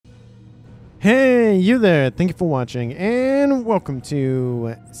Hey, you there! Thank you for watching, and welcome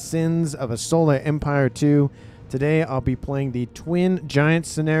to Sins of a Solar Empire 2. Today, I'll be playing the Twin Giants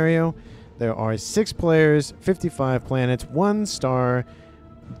scenario. There are 6 players, 55 planets, 1 star.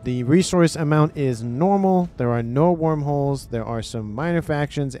 The resource amount is normal. There are no wormholes. There are some minor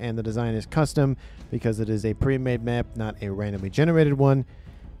factions, and the design is custom because it is a pre-made map, not a randomly generated one.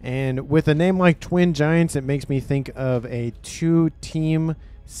 And with a name like Twin Giants, it makes me think of a 2-team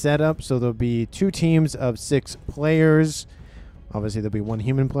setup. So there'll be 2 teams of 6 players. Obviously, there'll be 1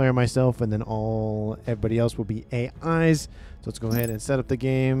 human player, myself, and then everybody else will be AIs. So let's go ahead and set up the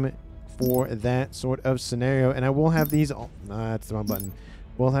game for that sort of scenario. And I will have these all... that's the wrong button.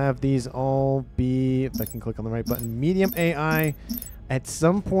 We'll have these all be, if I can click on the right button, medium AI. At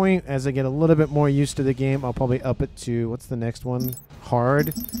some point, as I get a little bit more used to the game, I'll probably up it to, what's the next one?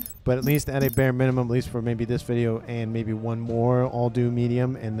 Hard. But at least at a bare minimum, at least for maybe this video and maybe one more, I'll do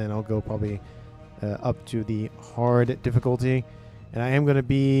medium. And then I'll go probably up to the hard difficulty. And I am going to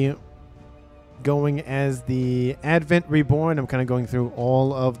be going as the Advent Reborn. I'm kind of going through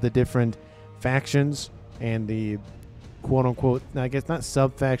all of the different factions and the quote-unquote, I guess not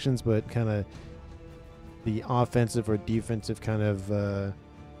sub-factions, but kind of the offensive or defensive kind of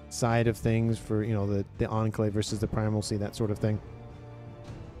side of things for, you know, the Enclave versus the Primalcy, that sort of thing.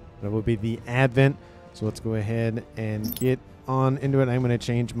 That will be the Advent. So let's go ahead and get on into it. I'm going to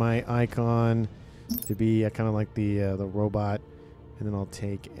change my icon to be kind of like the robot. And then I'll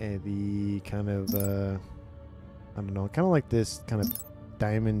take the kind of, I don't know, kind of like this kind of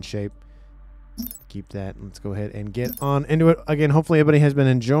diamond shape. Keep that. Let's go ahead and get on into it. Again, hopefully everybody has been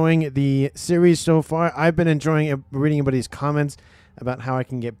enjoying the series so far. I've been enjoying reading everybody's comments about how I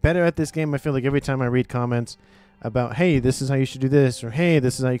can get better at this game. I feel like every time I read comments about, hey, this is how you should do this, or hey,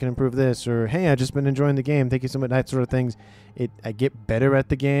 this is how you can improve this, or hey, I've just been enjoying the game, thank you so much, that sort of things, I get better at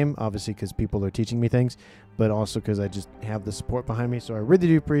the game, obviously because people are teaching me things, but also because I just have the support behind me, so I really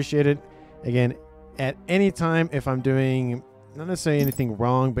do appreciate it. Again, at any time, if I'm doing not necessarily anything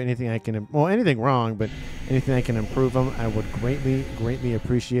wrong, but anything I can, well, anything wrong, but anything I can improve on, I would greatly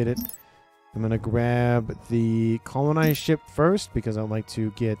appreciate it. I'm going to grab the colonized ship first because I'd like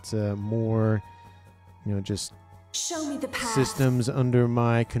to get more, you know, just show me the path. Systems under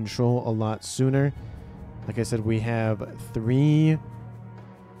my control a lot sooner. Like I said, we have 3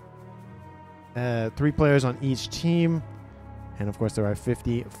 players on each team. And of course, there are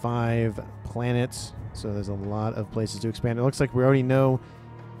 55 planets. So there's a lot of places to expand. It looks like we already know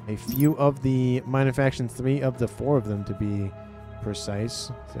a few of the minor factions, 3 of the 4 of them to be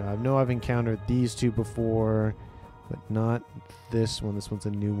precise. So I know I've encountered these 2 before, but not this one. This one's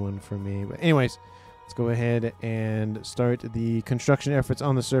a new one for me. But anyways, let's go ahead and start the construction efforts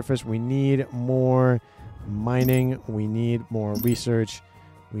on the surface. We need more mining. We need more research.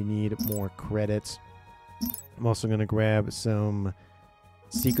 We need more credits. I'm also going to grab some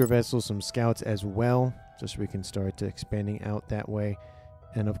seeker vessels, some scouts as well, just so we can start expanding out that way.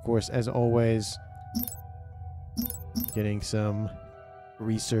 And of course, as always, getting some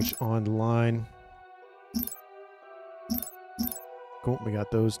research online. Cool, we got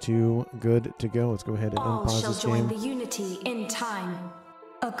those 2 good to go. Let's go ahead and unpause this game. All shall join the Unity in time.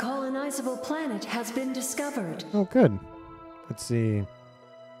 A colonizable planet has been discovered. Oh, good. Let's see.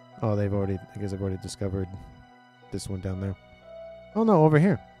 Oh, I guess I've already discovered this one down there. Oh, no, over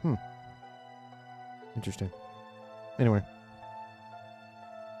here. Interesting. Anyway.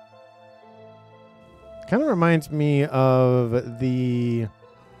 Kind of reminds me of the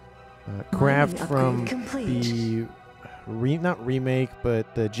craft from the not remake,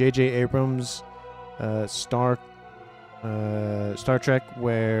 but the J.J. Abrams Star Trek,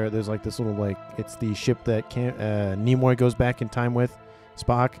 where there's like this little, like, it's the ship that Nimoy goes back in time with.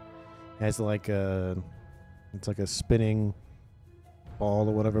 Spock has like it's like a spinning ball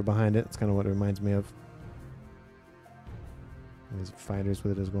or whatever behind it. It's kind of what it reminds me of. There's fighters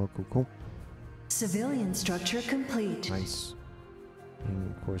with it as well. Cool. Civilian structure complete. Nice.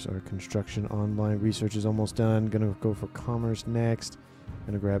 And of course, our construction online research is almost done. Gonna go for commerce next.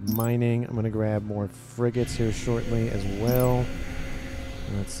 Gonna grab mining. I'm gonna grab more frigates here shortly as well.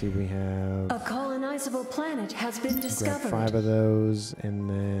 Let's see, we have a colonizable planet has been discovered. Grab 5 of those, and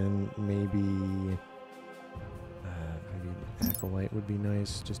then maybe Acolyte would be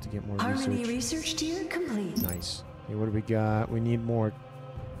nice just to get more Harmony research. Research tier complete. Nice. Okay, what do we got? We need more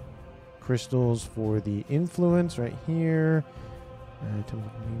crystals for the influence right here. Temple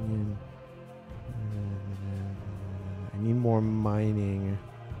of Communion. I need more mining.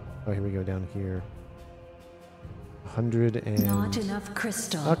 Oh, here we go, down here. 100 and... Not enough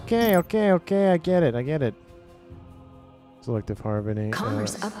crystal. Okay, I get it. Selective harvesting.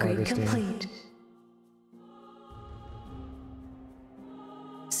 Commerce upgrade harvesting. complete.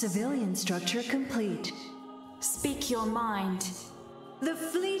 Civilian structure complete. Speak your mind. The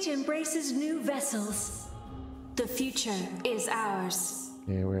fleet embraces new vessels. The future is ours.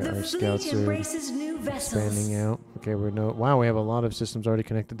 Yeah, where The our fleet scouts are embraces new vessels. expanding out. Okay, wow, we have a lot of systems already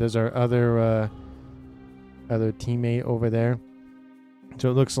connected. There's our other teammate over there. So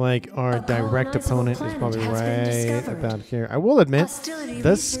it looks like our direct opponent is probably right about here. I will admit,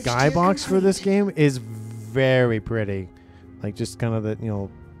 the skybox for this game is very pretty. Like just kind of the,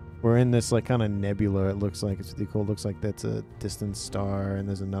 we're in this like kind of nebula. It looks like it's really cool. It looks like that's a distant star, and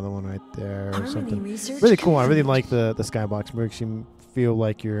there's another one right there or something. Really cool. I really like the skybox. It makes you feel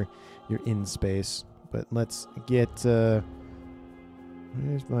like you're in space. But let's get let's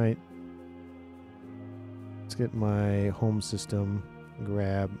get my home system.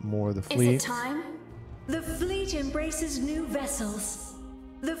 Grab more of the fleet. Is it time? The fleet embraces new vessels.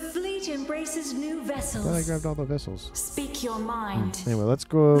 The fleet embraces new vessels. I grabbed all the vessels. Speak your mind. Anyway, let's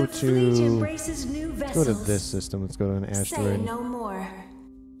go The fleet embraces new vessels. go to this system. Let's go to an asteroid. Say no more.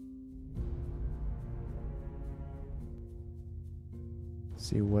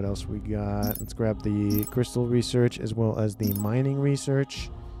 See what else we got. Let's grab the crystal research as well as the mining research.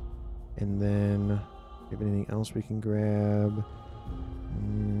 And then, if anything else we can grab.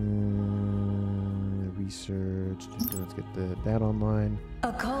 Research. Let's get that online.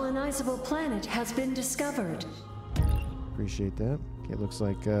 A colonizable planet has been discovered. Appreciate that. Okay, looks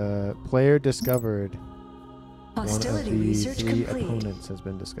like player discovered. Hostility One of the research three complete. opponents has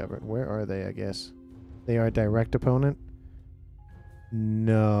been discovered. Where are they, I guess? They are a direct opponent?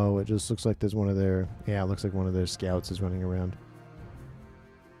 No, it just looks like there's one of their... Yeah, it looks like one of their scouts is running around.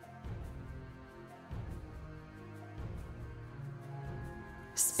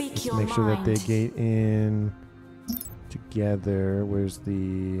 Speak your Make sure that they mind. gate in together. Where's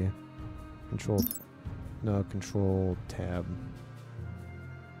the control? No, control tab.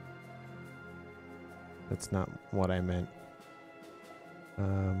 That's not what I meant.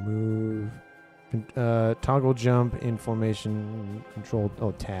 Move. Toggle jump in formation. Control.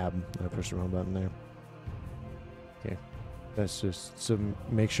 Oh, tab. I pushed the wrong button there. Okay. That's just to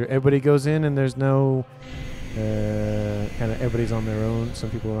make sure everybody goes in and there's no... kind of everybody's on their own. Some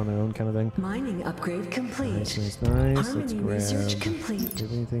people are on their own kind of thing. Mining upgrade complete. Nice. Let's Harmony grab. research Do complete. you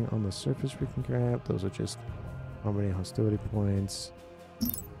have anything on the surface we can grab? Those are just harmony hostility points.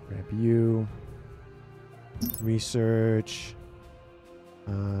 Grab you. Research.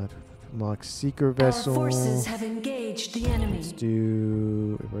 Lock seeker vessel. Our forces have engaged the enemy. Let's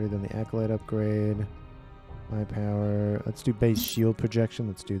do. We've already done the acolyte upgrade. My power. Let's do base shield projection.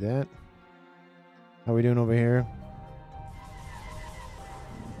 Let's do that. How are we doing over here?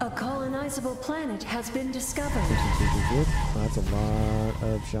 A colonizable planet has been discovered. Good. Oh, that's a lot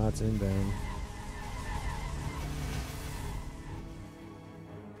of shots inbound.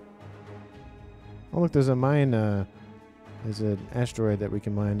 Oh look, there's a mine. There's an asteroid that we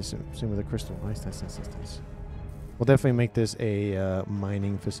can mine. Same with a crystal. Nice. We'll definitely make this a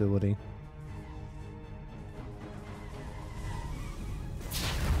mining facility.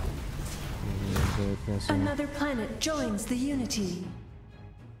 Another planet joins the Unity.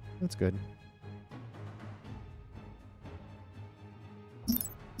 That's good.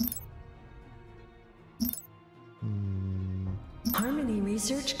 Harmony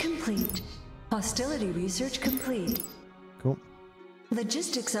research complete. Hostility research complete. Cool.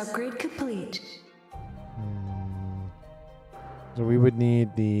 Logistics upgrade complete. So we would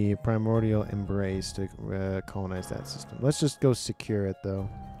need the primordial embrace to colonize that system. Let's just go secure it though.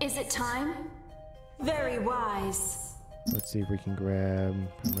 Is it time? Very wise. Let's see if we can grab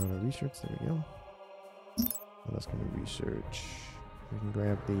primordial research. There we go. What else can we research? We can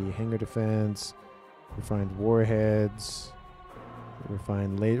grab the hangar defense, refined warheads,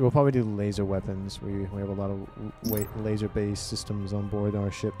 refined laser. We'll probably do laser weapons. We have a lot of laser-based systems on board our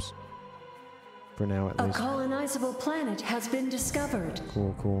ships. For now, at least. A colonizable planet has been discovered.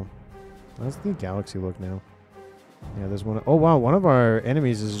 Cool. How's the galaxy look now? Yeah, there's one. Oh wow, one of our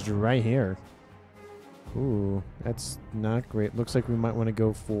enemies is right here. Ooh, that's not great. Looks like we might want to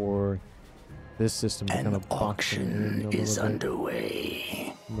go for this system to kind of box it in a little is bit.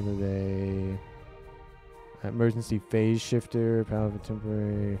 underway. What are they? Emergency phase shifter, power of a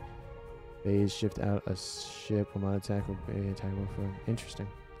temporary phase shift out a ship will not attack or be attackable for. Interesting.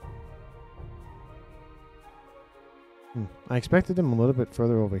 I expected them a little bit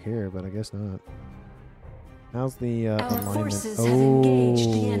further over here, but I guess not. How's the Our alignment? forces have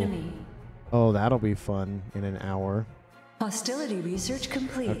engaged the enemy. Oh, that'll be fun in an hour. Hostility research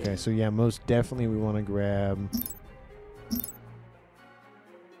complete. Okay, so yeah, most definitely we want to grab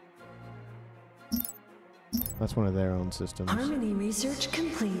That's one of their own systems. Harmony research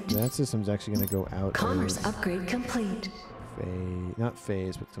complete. That system's actually going to go out. Commerce upgrade complete. Not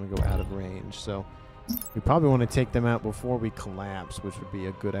phase, but it's going to go out of range. So we probably want to take them out before we collapse, which would be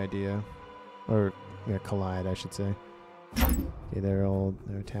a good idea. Or yeah, collide, I should say. Okay, they're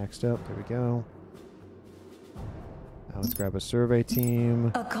taxed up. There we go. Now let's grab a survey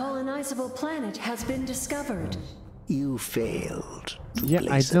team. A colonizable planet has been discovered. You failed. Yeah,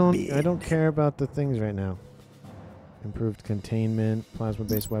 I don't care about the things right now. Improved containment,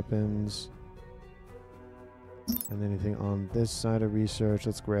 plasma-based weapons, and anything on this side of research.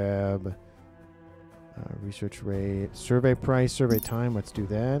 Let's grab research rate, survey price, survey time. Let's do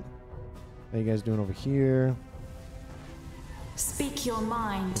that. How you guys doing over here? Speak your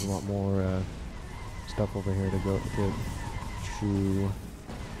mind. There's a lot more stuff over here to go to.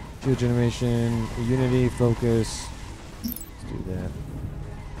 True generation, unity, focus. Let's do that.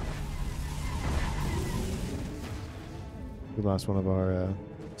 We lost one of our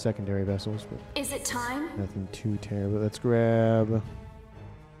secondary vessels, but is it time? nothing too terrible. Let's grab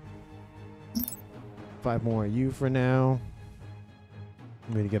 5 more U for now.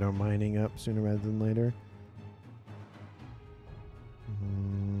 I'm going to get our mining up sooner rather than later.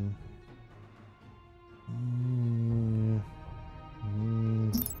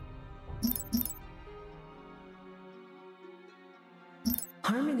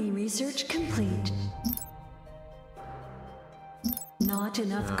 Harmony research complete. Not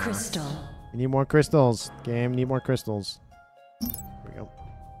enough crystal. We need more crystals. Game, need more crystals. There we go.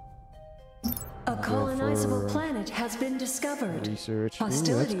 A colonizable planet has been discovered. Research.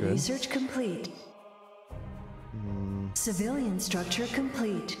 Hostility Ooh, that's research complete. Civilian structure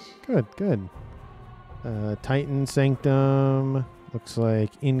complete. good. Good. Titan Sanctum. Looks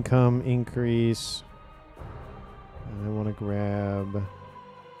like income increase. I want to grab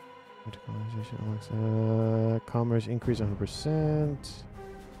commerce increase 100%.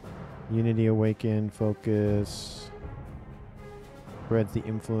 Unity awaken, focus. Spreads the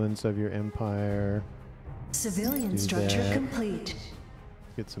influence of your empire. Civilian Do structure that. complete.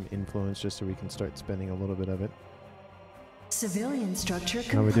 Get some influence just so we can start spending a little bit of it. Civilian structure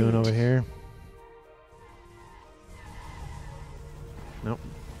complete. How we doing over here? Nope.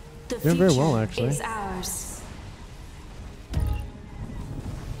 The Doing very well, future actually. is ours.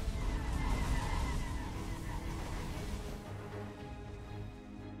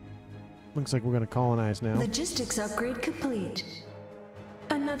 Looks like we're going to colonize now. Logistics upgrade complete.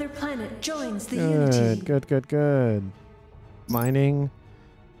 Another planet joins the Unity. Good. Mining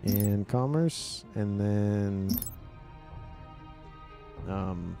and commerce, and then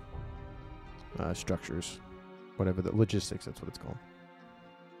structures, whatever the logistics. That's what it's called.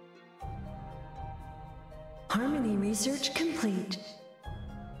 Harmony research complete.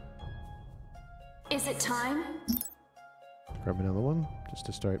 Is it time? Grab another one just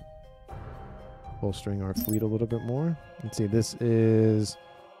to start bolstering our fleet a little bit more. Let's see. This is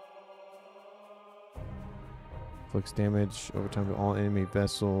inflicts damage over time to all enemy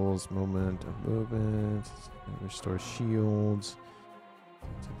vessels. Moment of movement. Restores shields.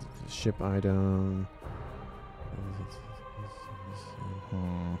 Ship item.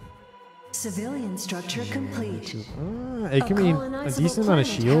 Civilian structure complete. It can mean a colonizable decent amount of planet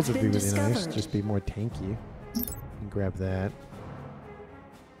shields has would be been really nice. discovered. Just be more tanky. Grab that.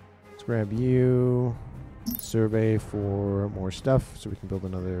 Let's grab you. Survey for more stuff so we can build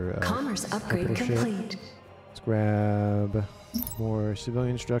another Commerce upgrade capital ship. complete. Let's grab more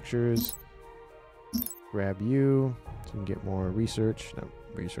civilian structures. Grab you so we can get more research. No,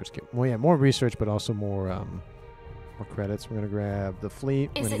 research. More research, but also more credits. We're gonna grab the fleet.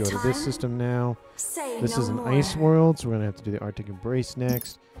 We're Is gonna it go to this time? system now. Say This no is an more. ice world, so we're gonna have to do the Arctic Embrace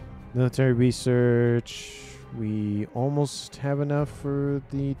next. Military research. We almost have enough for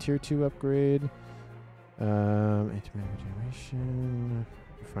the tier 2 upgrade. Antimatter generation.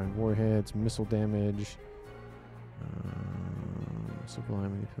 Refined warheads. Missile damage.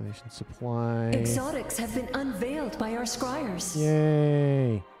 Sublime manipulation supply. Exotics have been unveiled by our scryers.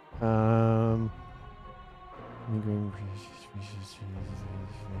 Yay!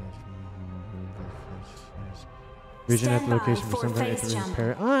 Vision at the Stand by location for for some kind of phase jump.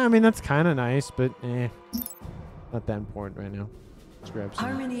 repair. I mean, that's kind of nice, but not that important right now. Let's grab some.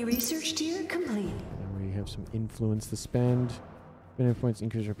 Harmony research tier complete. And we have some influence to spend. Spend points,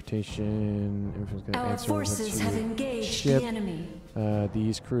 increase reputation. Everyone's gonna Our answer forces have engaged the enemy.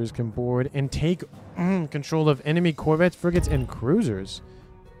 These crews can board and take control of enemy corvettes, frigates, and cruisers.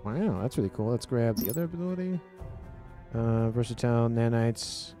 Wow, that's really cool. Let's grab the other ability. Versatile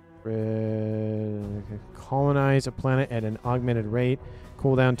nanites. Colonize a planet at an augmented rate.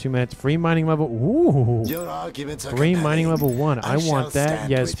 Cooldown 2 minutes. Free mining level. Ooh. Your arguments are Free mining compelling. level 1. I shall want that.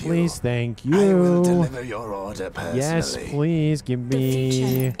 stand Yes, with please. you. Thank I will you. deliver your order personally. Yes, please. Give The me.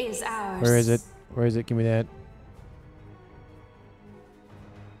 future is ours. Where is it? Where is it? Give me that.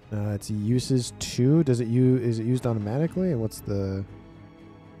 It's uses 2. Does it use? Is it used automatically? What's the?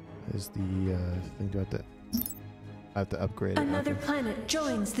 Is the thing? Do I have to upgrade it? Another Okay. planet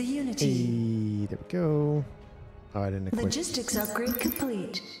joins the Unity. Hey, there we go. Oh, I didn't equip. Logistics upgrade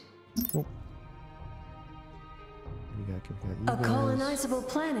complete. Oh. We got A you guys. colonizable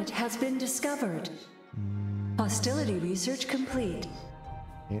planet has been discovered. Hostility research complete.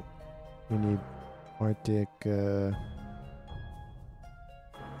 Okay. We need Arctic. The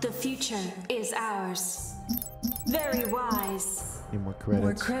future is ours. Very wise. Need more More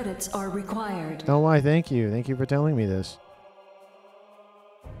credits. credits are required. Oh, why? Thank you. Thank you for telling me this.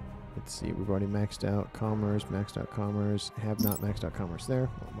 Let's see. We've already maxed out commerce. Maxed out commerce. Have not maxed out commerce there.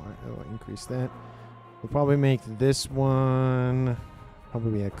 I'll increase that. We'll probably make this one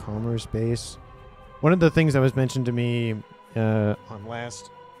probably be a commerce base. One of the things that was mentioned to me on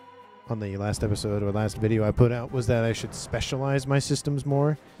the last episode or last video I put out was that I should specialize my systems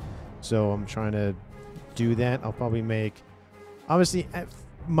more. So I'm trying to do that. I'll probably make, obviously,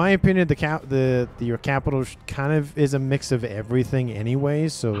 my opinion, your capital kind of is a mix of everything anyway.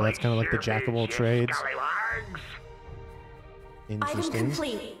 So that's kind of like the jack of all trades. Item Interesting.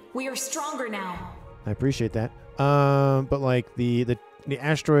 complete. We are stronger now. I appreciate that. But like the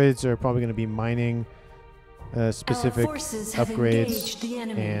asteroids are probably going to be mining specific Our forces have upgrades, engaged the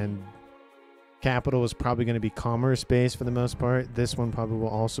enemy. and capital is probably going to be commerce based for the most part. This one probably will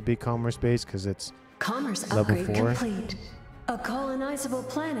also be commerce based because it's Commerce level upgrade 4. complete. A colonizable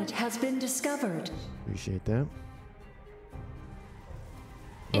planet has been discovered. Appreciate that.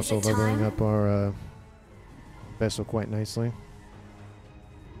 Is Also it leveling time? up our vessel quite nicely.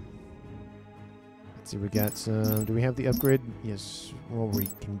 Let's see, we got some. Do we have the upgrade? Yes. Well, we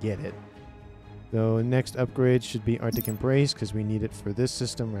can get it. So next upgrade should be Arctic Embrace because we need it for this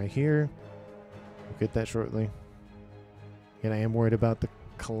system right here. We'll get that shortly. And I am worried about the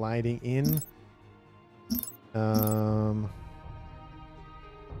colliding in.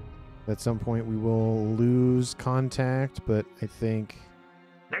 At some point we will lose contact, but I think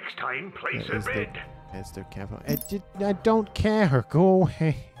Next time, place that a is bid. that's their capital. I don't care. Go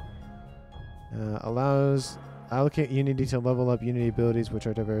away. Allows allocate Unity to level up Unity abilities, which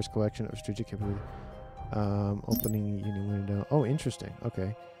are a diverse collection of strategic capabilities. Opening Unity window. Oh, interesting.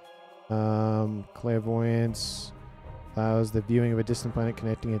 Okay. Clairvoyance allows the viewing of a distant planet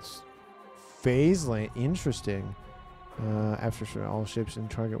connecting its phase lane. Interesting. After all ships and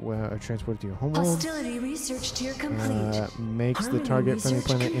target are transported to your homeworld. Hostility research tier complete. Makes the Harmony target friendly research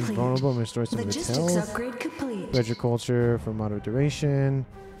planet complete. invulnerable and restores some of its Logistics health. upgrade complete. Spread your culture for moderate duration.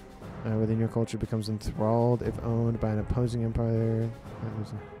 Within your culture becomes enthralled if owned by an opposing empire.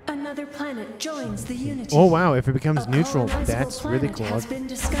 Another planet joins the Unity. Oh wow! If it becomes A neutral, colonizable that's really planet cool. has been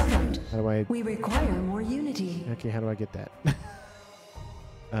discovered. How do I? We require more Unity. Okay, how do I get that?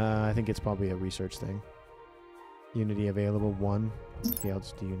 I think it's probably a research thing. Unity available 1. Okay, I'll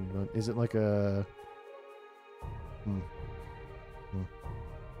just do Unity 1. Is it like a?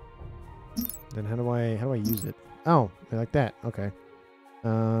 Then how do I use it? Oh, like that. Okay.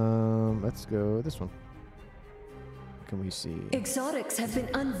 Let's go this one. What can we see? Exotics have been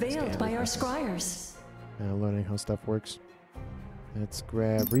unveiled by our scryers. Learning how stuff works. Let's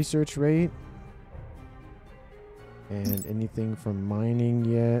grab research rate. And anything from mining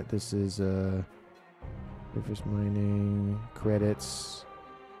yet. This is surface mining, credits,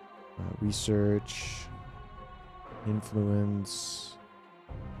 research, influence,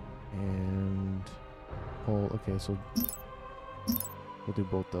 and pull. Okay, so we'll do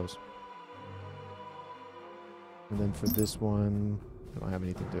both those. And then for this one, I don't have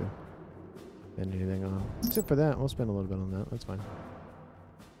anything to spend anything on. Except for that, we'll spend a little bit on that. That's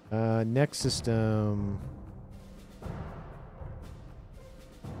fine. Next system.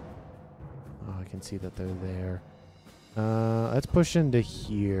 Oh, I can see that they're there. Let's push into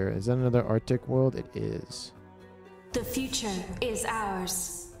here. Is that another Arctic world? It is. The future is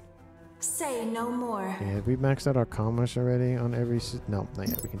ours. Say no more. Okay, have we maxed out our commerce already on every... No, not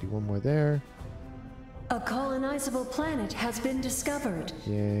yet. We can do one more there. A colonizable planet has been discovered.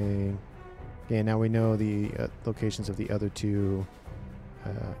 Yay. Okay, now we know the locations of the other 2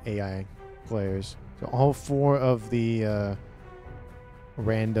 AI players. So all 4 of the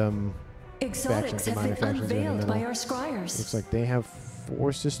random Exotics have been unveiled by our scryers. looks like they have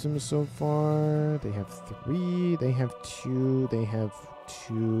 4 systems so far. They have 3. They have 2. They have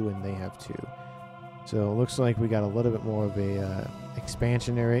 2 and they have 2. So it looks like we got a little bit more of a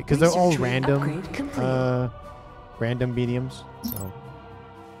expansion area because they're all random, random mediums. So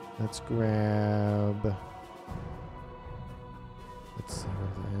let's grab. Let's see.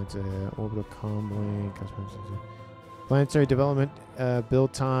 It's a orbital comm link. Planetary development,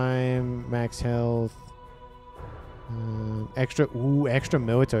 build time, max health, extra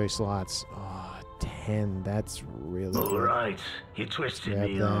military slots. Oh, 10. That's really All good. right, you twisted Grab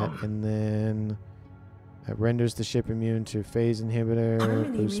me that, arm. and then renders the ship immune to phase inhibitor.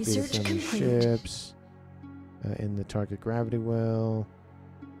 Harmony Boost speed of research friendly complete. ships in the target gravity well.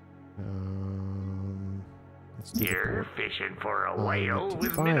 Let's do the You're port. fishing for a whale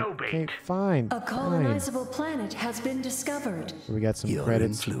with Fine. minnow Okay, bait. fine. A colonizable planet has been discovered. We got some Your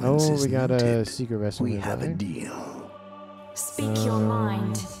credits. influence Oh, is we got a noted. secret vessel We have a nearby. deal. Speak your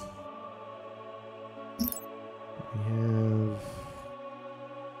mind.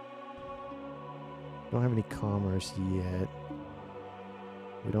 We don't have any commerce yet.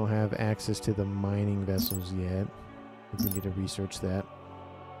 We don't have access to the mining vessels yet. We need to research that.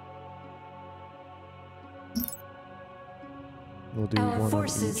 We'll do Our one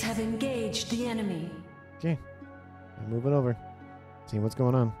forces on each. have engaged the enemy. Okay, move it over. See what's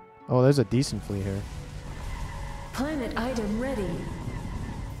going on. Oh, there's a decent fleet here. Planet item ready.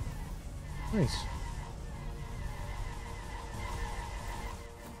 Nice.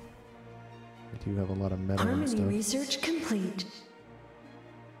 We do have a lot of metal and Harmony stuff. research complete.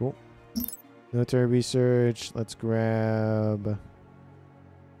 Cool. Military research. Let's grab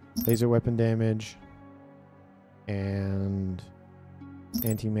laser weapon damage and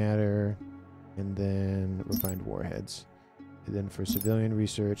antimatter, and then refined warheads. And then for civilian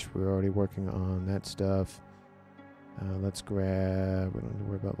research, we're already working on that stuff. Let's grab. We don't have to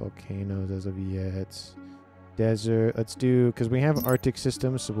worry about volcanoes as of yet. Desert. Let's do, because we have Arctic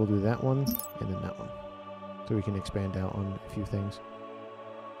systems, so we'll do that one and then that one, so we can expand out on a few things.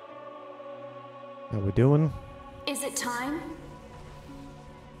 How we doing? Is it time?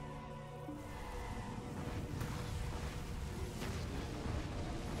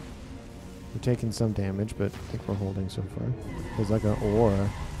 We're taking some damage, but I think we're holding so far. There's like an aura,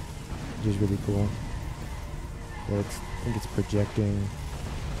 which is really cool. I think it's projecting.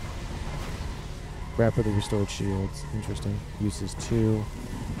 Rapidly restored shields. Interesting. Uses 2.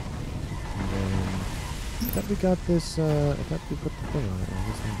 And then I thought we got this. I thought we put the thing on it.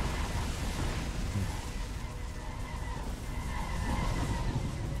 This thing.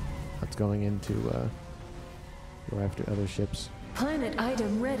 That's going into go after other ships. Planet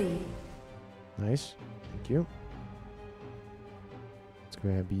item ready. Nice. Thank you. Let's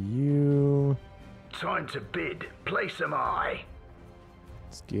grab you. Time to bid. Place am I.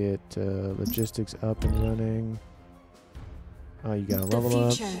 Let's get logistics up and running. Oh, you gotta The level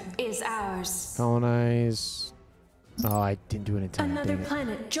up. future is ours. Colonize. Oh, I didn't do it in time. Another Dang it.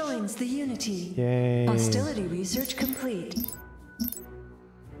 planet joins the Unity. Yay. Hostility research complete. Let's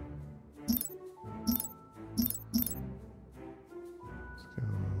go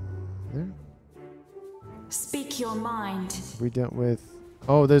there. Speak your mind. We dealt with.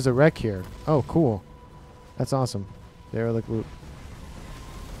 Oh, there's a wreck here. Oh, cool. That's awesome. Derelict loot.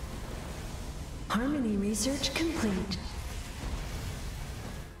 Harmony research complete.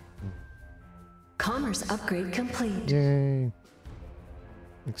 Commerce upgrade complete. Yay.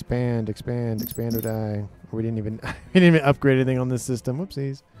 Expand, expand, expand or die. We didn't even we didn't even upgrade anything on this system.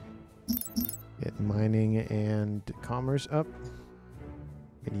 Whoopsies. Get mining and commerce up.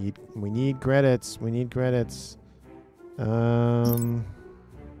 We need credits. We need credits.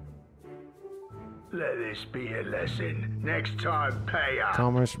 Let this be a lesson. Next time, pay up.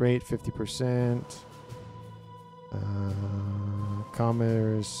 Commerce rate 50%.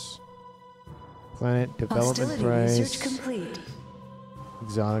 Commerce. Planet development Hostility price. research complete.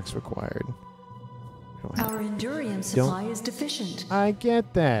 Exotics required. We don't have- Our endurium supply is deficient. I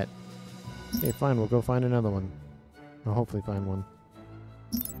get that. Okay, fine. We'll go find another one. I'll hopefully find one.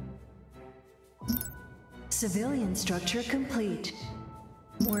 Civilian structure complete.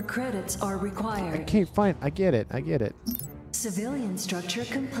 More credits are required. Okay, fine. I get it. I get it. Civilian structure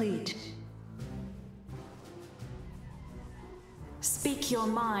complete. Speak your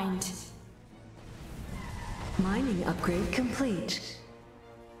mind. Mining upgrade complete.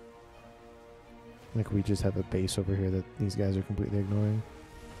 Like we just have a base over here that these guys are completely ignoring.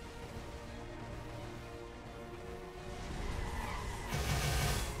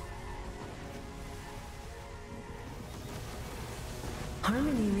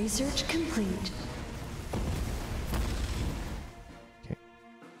 Harmony research complete.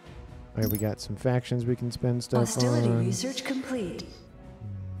 Alright, we got some factions we can spend stuff Hostility on. research complete.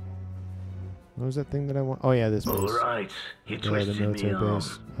 What was that thing that I want? Oh yeah, this base. All right, you Yeah, the twisted me military arm.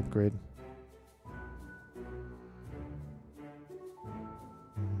 base upgrade.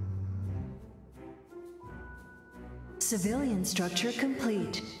 Civilian structure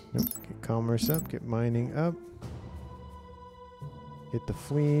complete. Nope. Get commerce up. Get mining up. Get the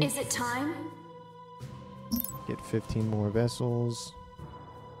fleet. Is it time? Get 15 more vessels.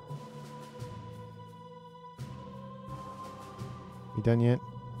 You done yet?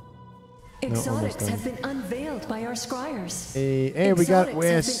 almost Exotics done. have been unveiled by our scryers. Hey, we got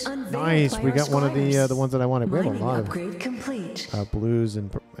Exotics have been unveiled nice. by We our got one of scryers. the ones that I wanted. We have a Mining lot upgrade complete. of blues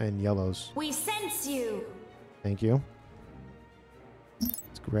and yellows. We sense you. Thank you.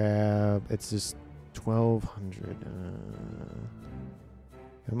 Let's grab. It's just 1,200.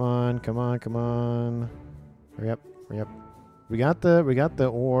 Come on, come on, come on! Hurry up, hurry up! We got the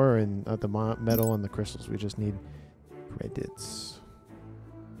ore and the metal and the crystals. We just need credits.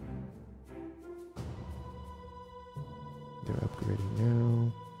 They're upgrading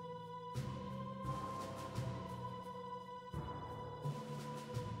now.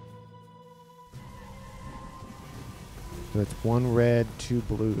 So it's 1 red, 2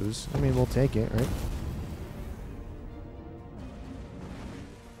 blues. I mean, we'll take it, right?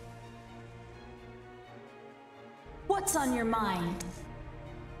 What's on your mind?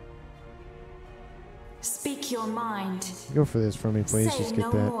 Speak your mind. Go for this for me, please. Say Just get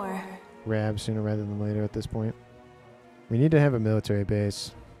no that more. grab sooner rather than later at this point. We need to have a military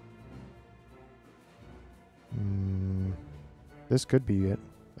base. This could be it.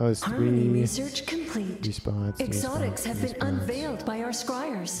 Oh, it's Harmony 3 research complete. spots. 3 Exotics spots, have 3 been spots. unveiled by our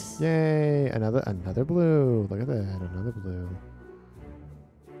scryers. Yay! Another blue. Look at that. Another blue.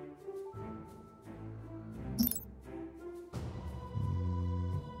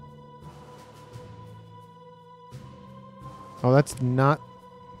 Oh, that's not.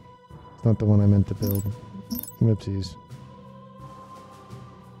 It's not the one I meant to build. Whoopsies.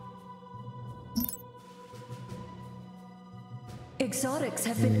 Exotics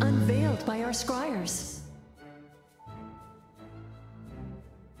have been unveiled by our scryers.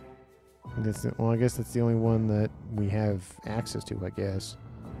 I guess that's the only one that we have access to, I guess.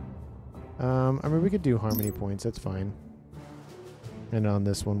 I mean, we could do harmony points. That's fine. And on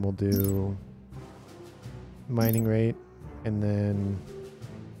this one, we'll do mining rate and then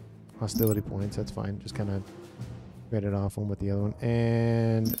hostility points. That's fine. Just kind of read it off one with the other one.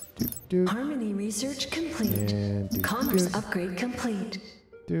 And Harmony research complete. and Commerce upgrade complete.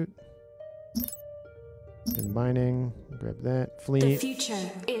 and mining. Grab that. The Fleet.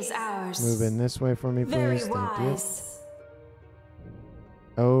 future is ours. Move in this way for me, Very please. Thank you. wise.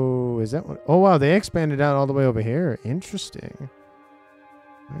 Oh, is that one? Oh, wow. They expanded out all the way over here. Interesting.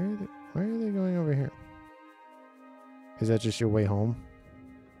 Why are they going over here? Is that just your way home?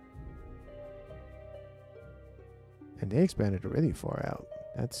 And they expanded really far out.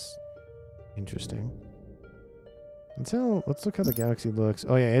 That's interesting. Let's look how the galaxy looks.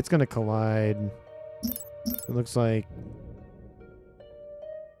 Oh, yeah. It's going to collide. It looks like...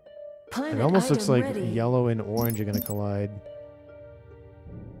 Planet It almost looks item like ready. yellow and orange are going to collide.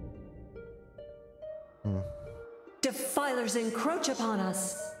 Defilers encroach upon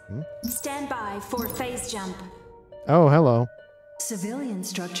us. Stand by for phase jump. Oh, hello. Civilian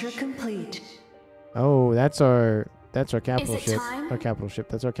structure complete. Oh, that's our capital it ship. time? Our capital ship.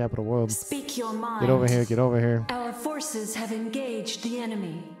 That's our capital world. Speak your mind. Get over here. Get over here. Our forces have engaged the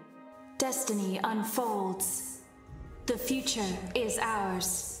enemy. Destiny unfolds. The future is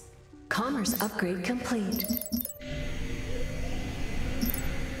ours. Commerce upgrade complete.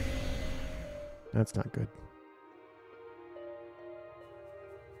 That's not good.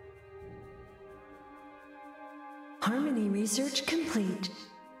 Harmony research complete.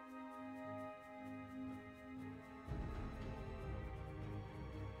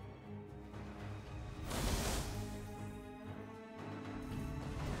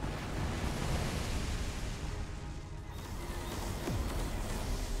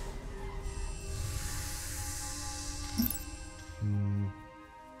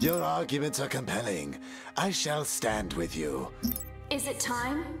 Your arguments are compelling. I shall stand with you. Is it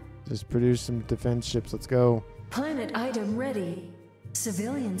time? Just produce some defense ships. Let's go. Planet item ready.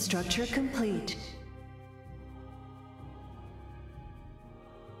 Civilian structure complete.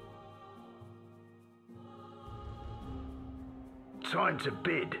 Time to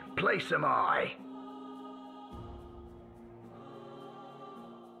bid. Place am I.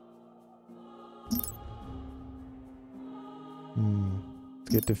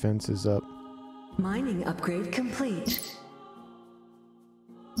 Let's get defenses up. Mining upgrade complete.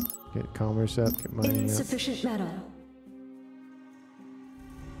 Get commerce up. Get mining up. Insufficient metal.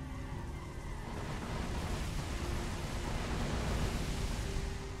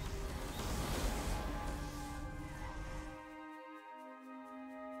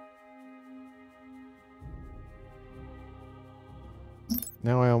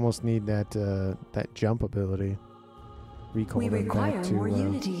 Now I almost need that that jump ability. Recall We them require back to more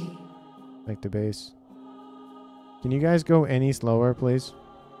unity. back to base. Can you guys go any slower, please?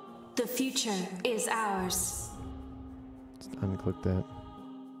 The future is ours. Just unclick that.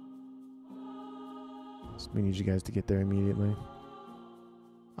 We need you guys to get there immediately.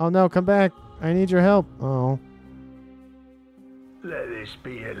 Oh no, come back! I need your help. Oh. Let this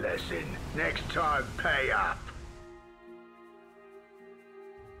be a lesson. Next time, pay up.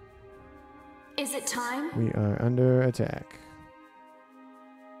 Is it time? We are under attack.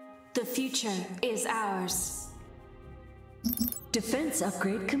 The future is ours. Defense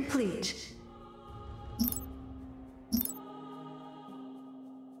upgrade complete.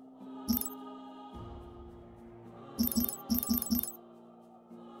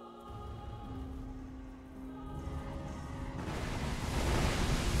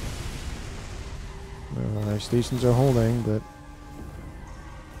 Our stations are holding, but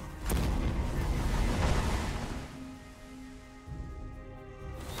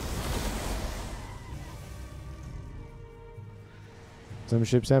some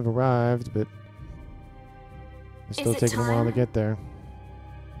ships have arrived, but it's still taking a while to get there.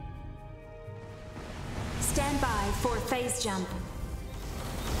 Stand by for phase jump.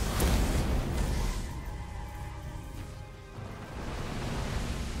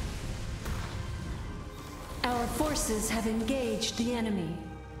 Our forces have engaged the enemy.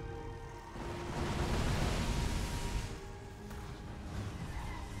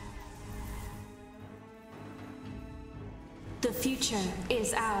 The future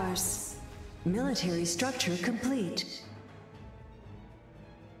is ours. Military structure complete.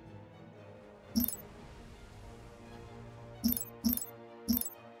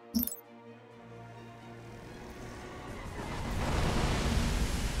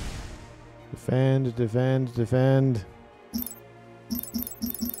 Defend, defend, defend.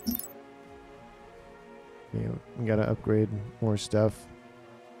 Okay, we gotta upgrade more stuff.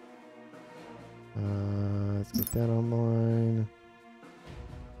 Let's get that online.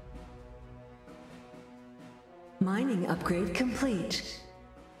 Mining upgrade complete.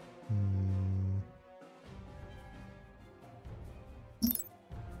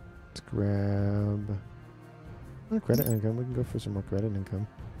 Let's grab credit income. We can go for some more credit income.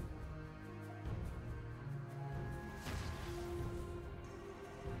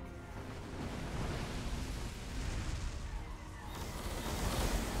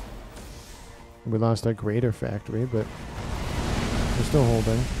 We lost our greater factory, but we're still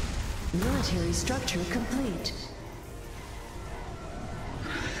holding. Military structure complete.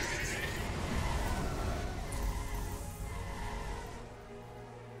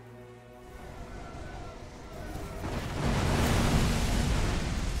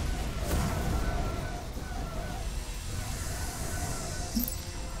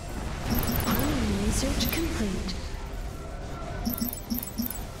 Mining research complete.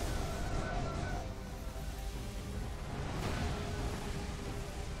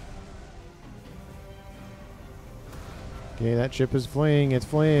 Okay, that ship is fleeing. It's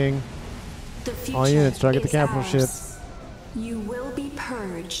fleeing. The future All units, target the is capital ship. ours. You will be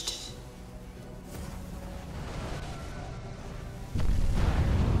purged.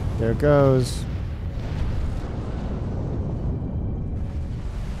 There it goes.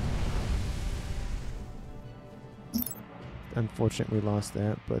 Unfortunate we lost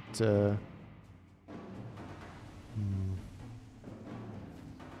that, but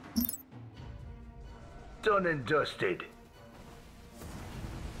Done and dusted.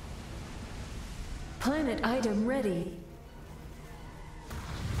 Planet item ready.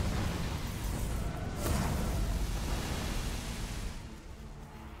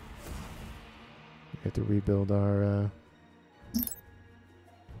 we have to rebuild our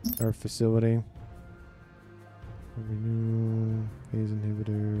facility. Renew phase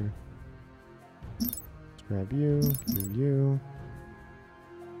inhibitor. Let's grab you. You.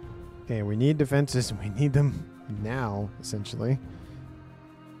 Okay, we need defenses, and we need them now, essentially.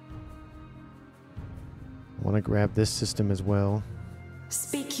 I want to grab this system as well.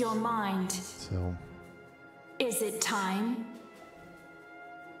 Speak your mind. So, Is it time?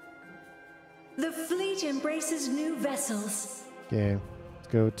 The fleet embraces new vessels. okay, let's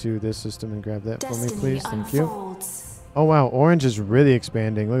go to this system and grab that for me, Destiny please. Thank you. unfolds. Oh wow, orange is really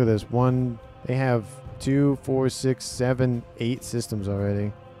expanding. Look at this. They have 2, 4, 6, 7, 8 systems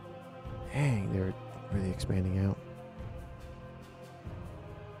already. Dang, they're really expanding out.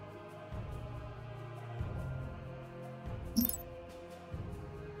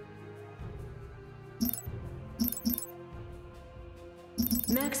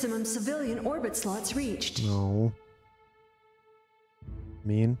 Maximum civilian orbit slots reached. No.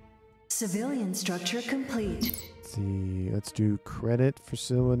 Mean. Civilian structure complete. Let's see. Let's do credit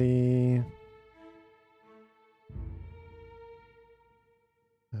facility.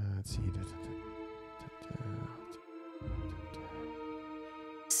 Let's see.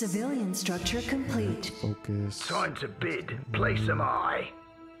 Civilian structure complete. Focus. Time to bid. Place am I.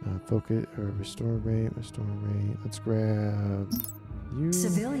 Focus or restore rate. Restore rate. Let's grab you.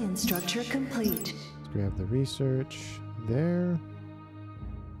 Civilian structure complete. Let's grab the research there.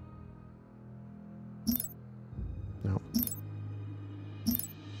 No.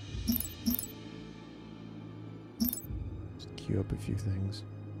 Just queue up a few things.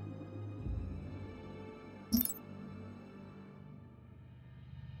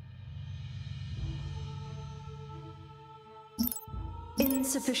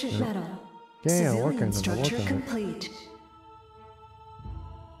 Insufficient metal. Okay, I'll work on it. Structure complete.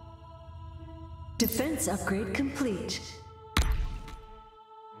 Defense upgrade complete.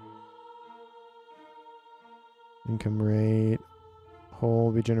 Income rate,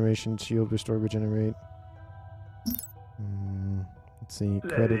 hull regeneration, shield restore, regenerate. Let's see,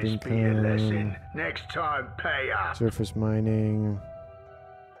 Let credit this be a income, lesson. Next time, pay up. surface mining,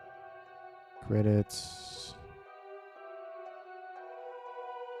 credits.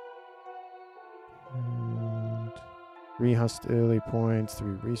 And 3 hostility points,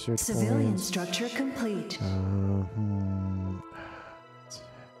 3 research Civilian points. structure complete.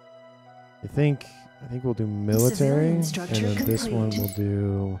 I think we'll do military, and structure then this one complete. we'll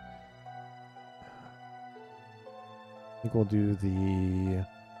do. I think we'll do the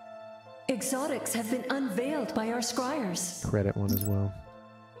Exotics have been unveiled by our scryers. credit one as well.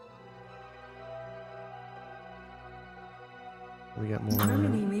 We got more.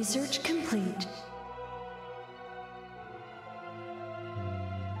 Harmony research complete.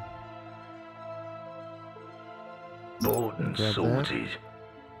 Bought and Grab that. sorted.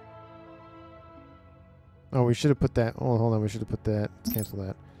 Oh, we should have put that. Oh, hold on. We should have put that. Let's cancel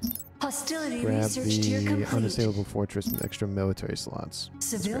that. Hostility Grab research tier the complete. unassailable fortress with extra military slots.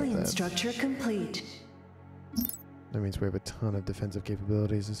 Let's grab Civilian that. structure complete. That means we have a ton of defensive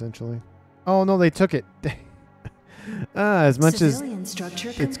capabilities, essentially. Oh no, they took it. As much as Civilian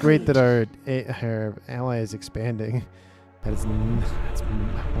structure it's great that complete. our ally is expanding, that is that's I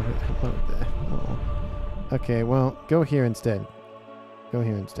wanted that. Oh. Okay, well, go here instead. Go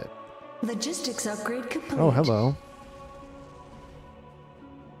here instead. Logistics upgrade complete. Oh, hello.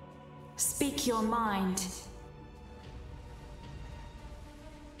 Speak your mind.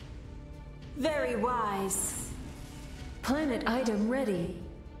 Very wise. Planet item ready.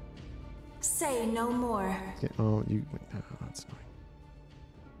 Say no more. Okay, oh, you. Oh, that's annoying.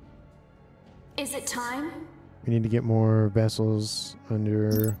 Is it time? We need to get more vessels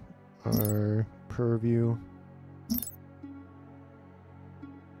under our purview.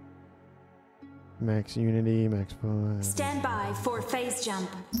 Max unity, max 5. Stand by for phase jump.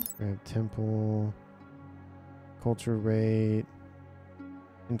 Grab temple. Culture rate.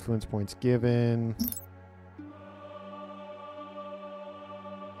 Influence points given.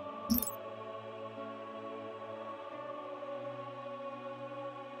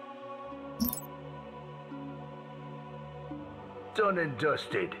 Done and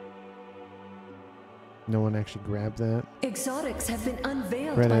dusted. No one actually grabbed that. Exotics have been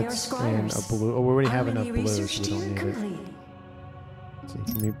unveiled by our Credits and scryers. a blue. Oh, we already have enough Harmony blues. research We don't tier need it. complete. Let's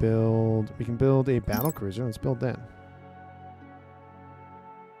see, can we build? We can build a battle cruiser. Let's build that.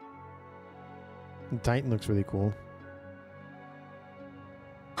 And Titan looks really cool.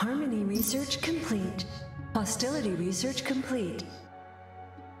 Harmony research complete. Hostility research complete.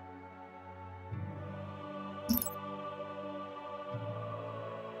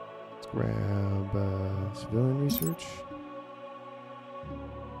 Let's grab civilian research.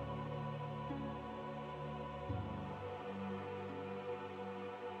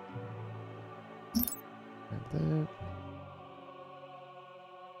 Grab that.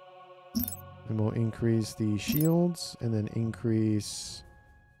 And we'll increase the shields and then increase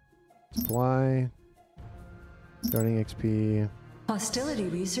supply, starting XP, Hostility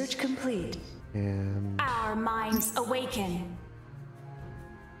research complete. and Our minds awaken.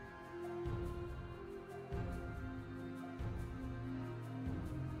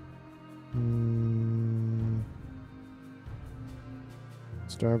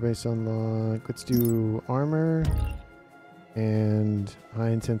 Starbase unlock. Let's do armor and high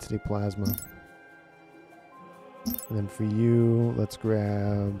intensity plasma. And then for you, let's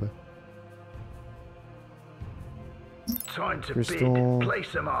grab Time to Crystal. bid.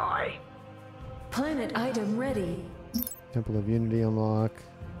 Place am I. Planet item ready. Temple of Unity unlock.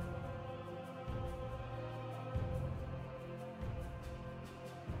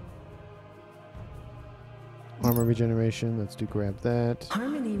 Armor regeneration. Let's do grab that.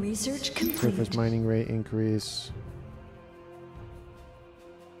 Harmony research complete. Surface mining rate increase.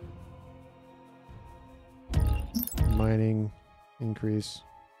 Mining increase.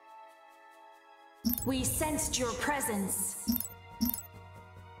 We sensed your presence.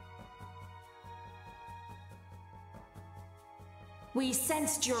 We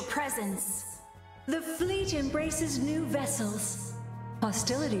sensed your presence. The fleet embraces new vessels.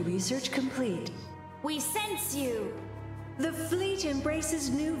 Hostility research complete. We sense you. The fleet embraces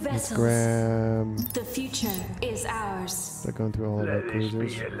new Let's vessels. grab. The future is ours. They're going through all of our Let this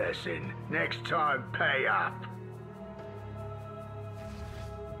cruisers. be a lesson. Next time, pay up.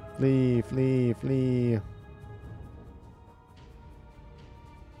 Flee, flee, flee.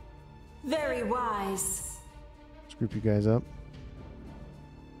 Very wise. Let's group you guys up.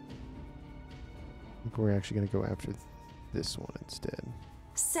 I think we're actually going to go after this one instead.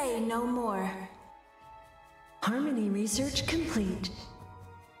 Say no more. Harmony research complete.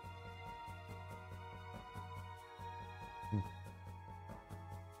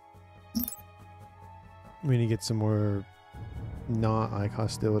 We need to get some more not like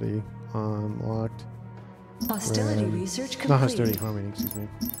hostility unlocked. Hostility Grab- research complete. Not hostility, harmony, excuse me.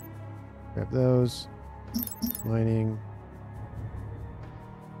 Grab those. Mining.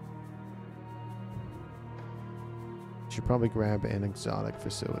 Should probably grab an exotic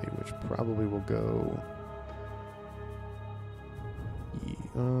facility, which probably will go.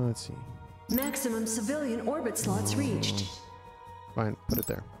 Let's see. Maximum civilian orbit slots reached. Fine, put it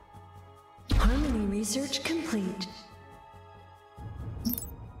there. Harmony research complete.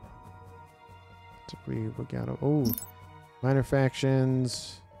 We got minor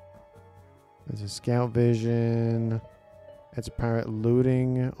factions. There's a scout vision. That's a pirate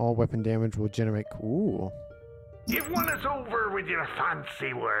looting. All weapon damage will generate. Cool. You've won us over with your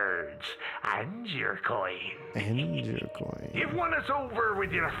fancy words and your coin. And your coin. You've won us over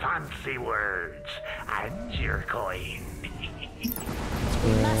with your fancy words and your coin. We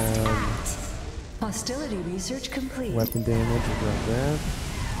must act. Hostility research complete. Weapon damage. We'll grab that.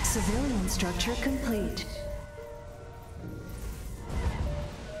 Civilian structure complete.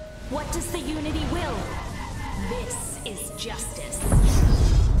 What does the Unity will? This is justice.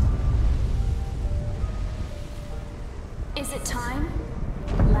 Is it time?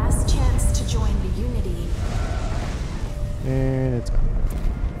 Last chance to join the Unity. And it's gone.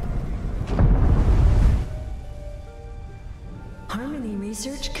 Harmony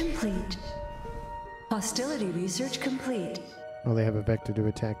research complete. Hostility research complete. Oh, they have a vector to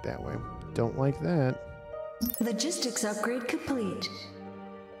attack that way. Don't like that. Logistics upgrade complete.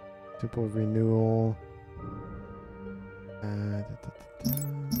 Simple renewal.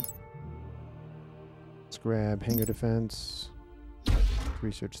 Let's grab hangar defense.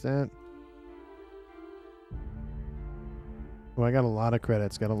 Research that. Oh, I got a lot of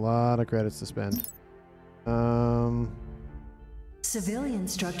credits. Got a lot of credits to spend. Civilian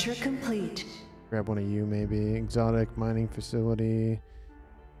structure complete. Grab one of you, maybe. Exotic mining facility.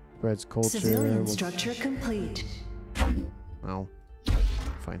 Spreads culture. Civilian structure complete. Oh.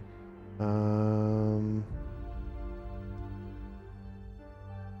 Fine.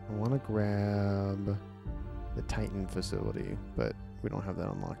 I want to grab the Titan facility, but we don't have that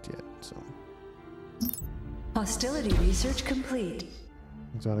unlocked yet, so. Hostility research complete.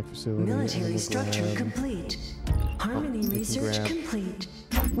 Exotic facility. Military we'll structure grab- complete. Harmony we can research grab- complete.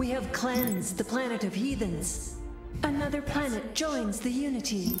 We have cleansed the planet of heathens. Another planet joins the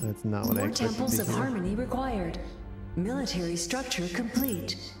Unity. That's not what I More expected temples to of hear. harmony required. Military structure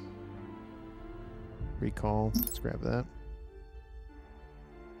complete. Recall. Let's grab that.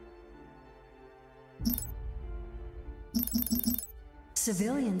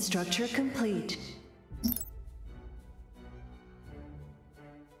 Civilian structure complete.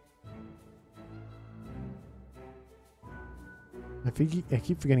 I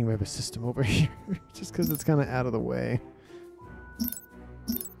keep forgetting we have a system over here, just because it's kind of out of the way.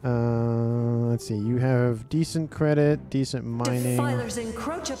 Let's see. You have decent credit, decent mining. Defilers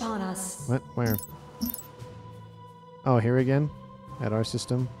encroach upon us. What? Where? Oh, here again? At our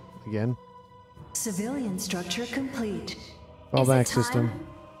system? Again? Civilian structure complete. Fall Is it back time? system.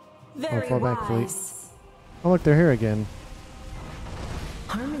 Very fall back, fleet. wise. Oh, look, they're here again.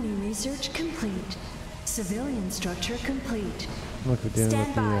 Harmony research complete. Civilian structure complete. Look, we're dealing Stand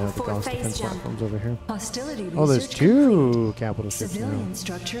with by the for Gauss phase defense jump. platforms over here. Hostility research Oh, there's complete. two capital ships now. Civilian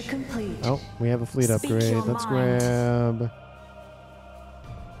structure complete. Oh, we have a fleet Speak upgrade. your Let's mind. grab...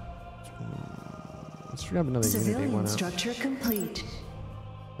 Let's grab another Unity Civilian one out. structure complete.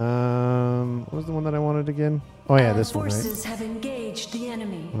 What was the one that I wanted again? Oh yeah, Our this one, right? forces have engaged the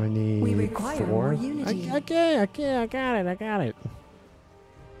enemy. I need We require 4. more unity. Okay, I got it.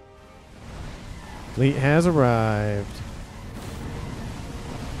 Fleet has arrived.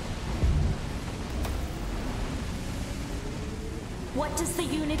 What does the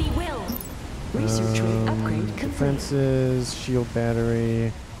unity will? Research rate upgrade complete. Defenses, shield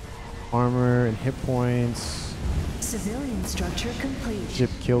battery, armor and hit points, Civilian structure complete. ship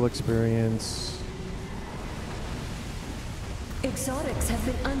kill experience. Exotics have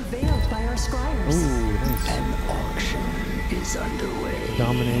been unveiled by our scribes. Ooh, nice. An auction is underway.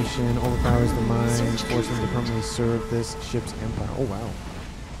 Domination overpowers the mind, forcing them to permanently serve this ship's empire. Oh wow.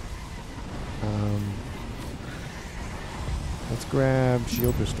 Let's grab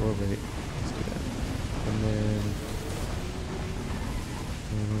shield restore rate. Let's do that. And then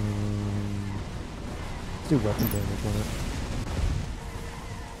let's do weapon damage on it.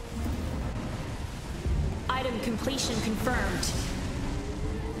 Item completion confirmed.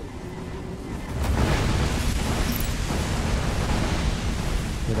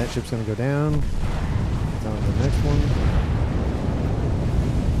 Okay, that ship's gonna go down. Down to the next one.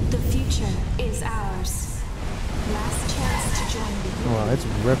 The future is ours. Last chance to join the Oh wow, it's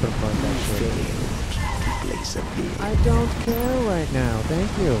ripping apart that ship. Place a bid. I don't care right now. Thank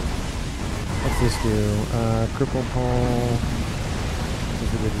you. What's this do? Crippled hull. This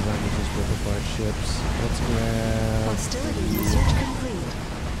is a good design to just rip apart ships. Let's grab hostility research complete.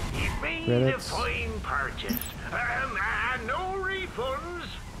 You've made Credits. a fine purchase. And no refunds.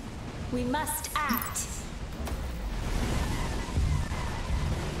 We must act.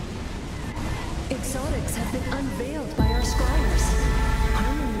 Exotics have been unveiled by our scribes.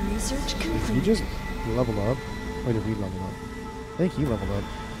 Harmony research Did he complete. just level up? Or did we level up? I think he leveled up.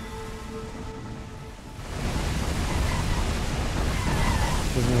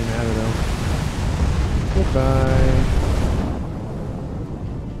 Doesn't really matter though. Goodbye.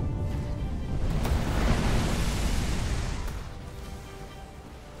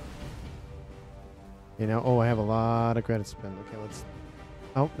 You know, oh, I have a lot of credits to spend. Okay, let's.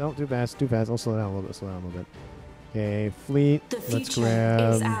 Oh, no, too fast, too fast. I'll slow down a little bit, slow down a little bit. Okay, fleet. The Let's future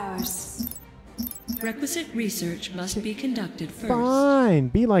grab. is ours. Requisite research must be conducted first. Fine,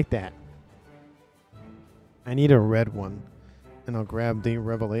 be like that. I need a red one. And I'll grab the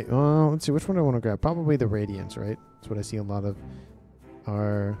Revelation. Oh, let's see, which one do I want to grab? Probably the Radiance, right? That's what I see a lot of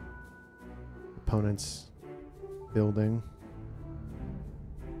our opponents building.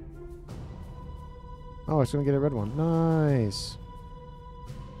 Oh, I was going to get a red one. Nice.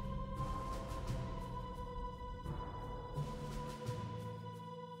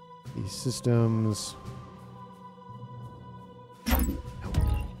 These systems. Nothing.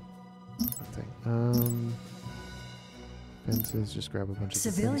 Fences, just grab a bunch of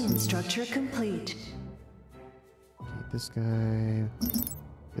Civilian defenses. structure complete. Okay, this guy.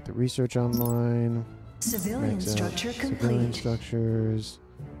 Get the research online. Civilian Max out structure Civilian complete. structures.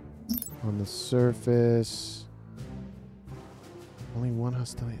 On the surface. Only one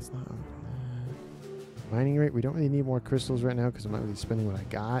hostility. It's not. Mining rate. We don't really need more crystals right now because I'm not really spending what I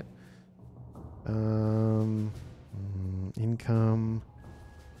got. Income.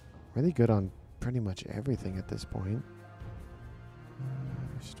 Really good on pretty much everything at this point.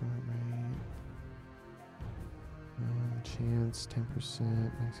 Restore rate. Chance 10%.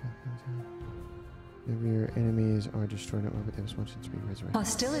 Max. If your enemies are destroyed at orbit, they have as much to be resurrected.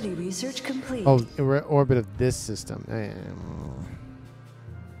 Hostility research complete. Oh, orbit of this system.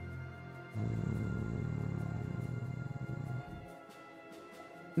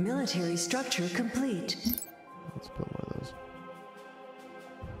 Military structure complete. Let's build one of those.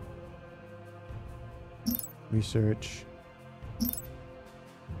 Research.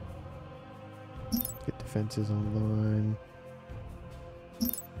 Get defenses online.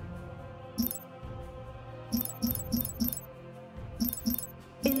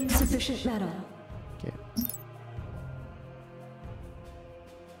 Insufficient metal. Okay.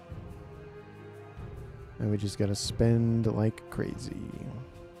 And we just gotta spend like crazy.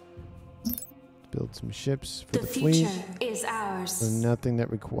 Build some ships for The the fleet. future is ours. So nothing that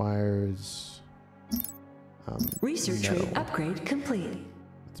requires Research metal. rate upgrade complete.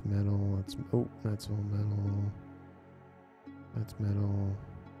 That's metal. That's that's all metal. That's metal.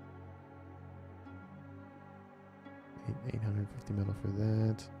 850 metal for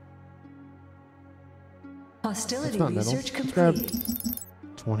that. Hostility That's not metal. research Let's grab complete.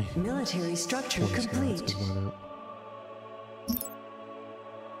 20. Military structure 20 scouts, complete. good one out.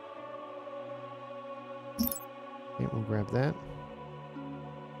 Okay, we'll grab that.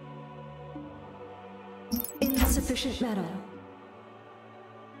 Insufficient metal.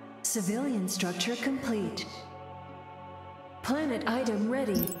 Civilian structure complete. Planet item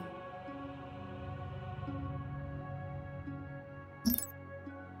ready.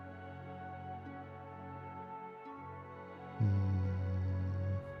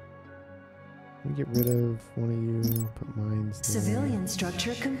 Let me get rid of one of you. Put mines there. Civilian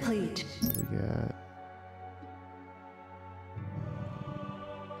structure complete. What we got?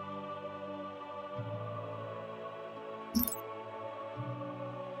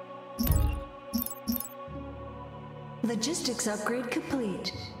 Logistics upgrade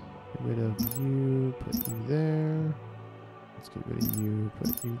complete. Get rid of you. Put you there. Let's get rid of you.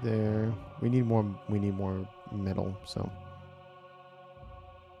 Put you there. We need more. We need more metal. So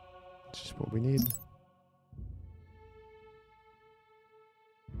it's just what we need.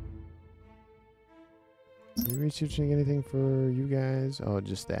 Are you researching anything for you guys? Oh,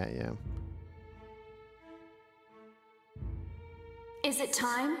 just that, yeah. Is it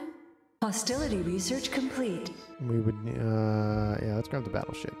time? Hostility research complete. We would, yeah, let's grab the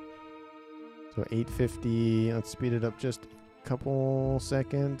battleship. So 850, let's speed it up just a couple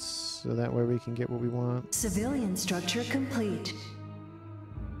seconds so that way we can get what we want. Civilian structure complete.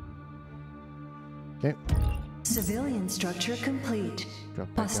 Okay. Civilian structure complete. Drop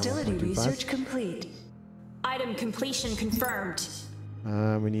back down Hostility 1.25. research complete. Item completion confirmed.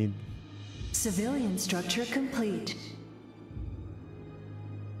 We need Civilian structure complete.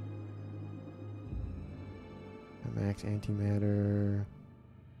 max antimatter.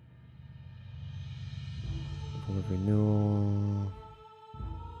 Full of renewal.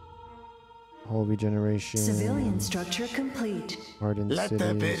 Hull regeneration. Civilian structure complete. Hardened Let cities.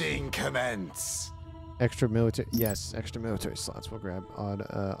 the bidding commence. Extra military. Yes, extra military slots. We'll grab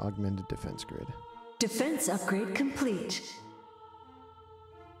augmented defense grid. Defense upgrade complete.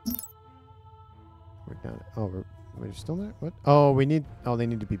 We're down. Oh, we're still there? What? Oh, we need. Oh, they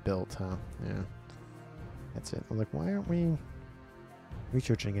need to be built, huh? Yeah. That's it. I'm like, why aren't we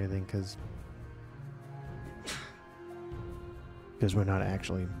researching anything? Because we're not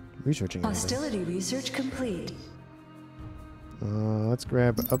actually researching anything. Hostility research complete. Let's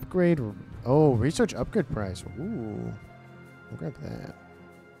grab upgrade. Oh, research upgrade price. Ooh. We'll grab that.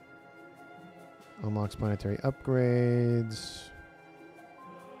 Unlocks planetary upgrades.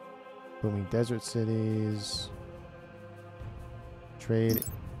 Booming desert cities. Trade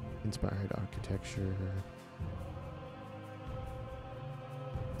inspired architecture.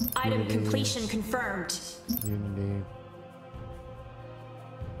 Item Unity. completion confirmed. Unity.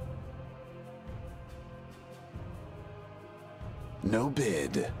 No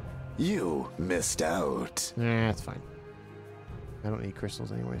bid. You missed out. Nah, that's fine. I don't need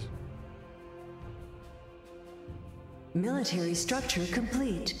crystals anyways. Military structure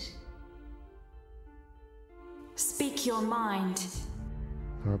complete. Speak your mind.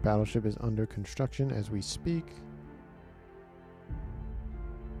 Our battleship is under construction as we speak.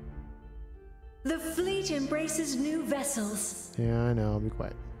 The fleet embraces new vessels. Yeah, I know. I'll be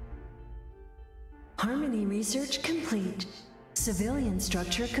quiet. Harmony research complete. Civilian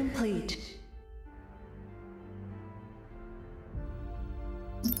structure complete.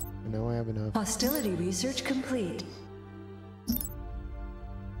 I know I have enough. Hostility research complete.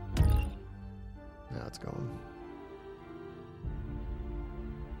 Now it's going.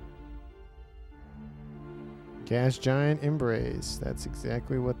 Gas giant embrace. That's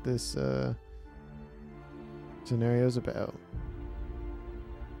exactly what this scenario is about.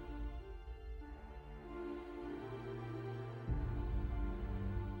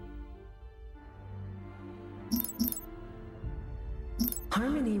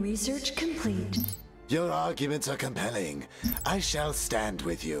 Harmony research complete. Your arguments are compelling. I shall stand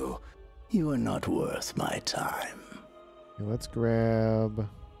with you. You are not worth my time. Okay, let's grab.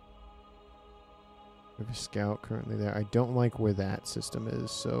 We have a scout currently there. I don't like where that system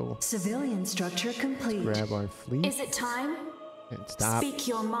is, so Civilian structure complete. grab our fleet. Is it time? And stop Speak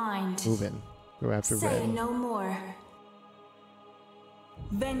your mind. moving. Go after Say red. no more.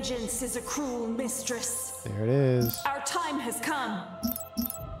 Vengeance is a cruel mistress. There it is. Our time has come.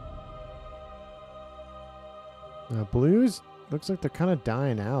 Blues looks like they're kind of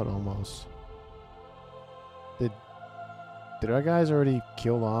dying out almost. Did our guys already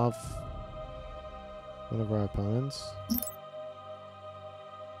kill off one of our opponents?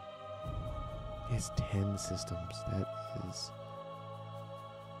 He has 10 systems. That is.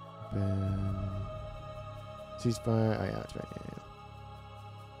 Ceasefire. Oh, yeah, that's right.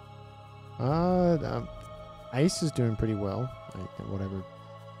 Yeah. Ice is doing pretty well. Whatever.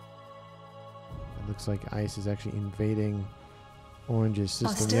 It looks like Ice is actually invading Orange's system.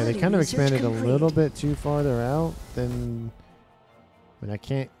 Yeah, Hostility they kind of research expanded complete. a little bit too farther out. Then, I mean, I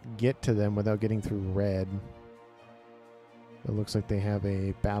can't get to them without getting through red. It looks like they have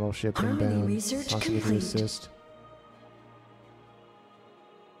a battleship Harmony inbound, research possibly to complete. assist.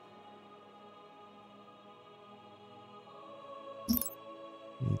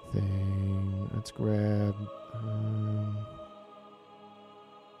 Anything? Let's grab.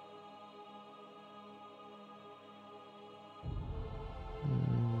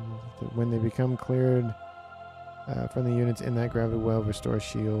 When they become cleared, friendly units in that gravity well restore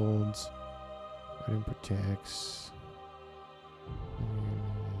shields. Item protects.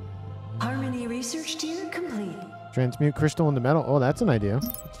 Harmony research tier complete. Transmute crystal into metal. Oh, that's an idea.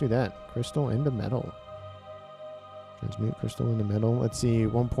 Let's do that. Crystal into metal. Transmute crystal into metal. Let's see.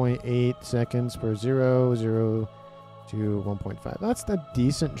 1.8 seconds per 0 to 1.5. That's a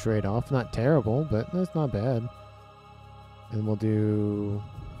decent trade-off. Not terrible, but that's not bad. And we'll do...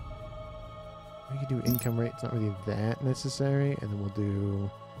 We could do income rate. It's not really that necessary. And then we'll do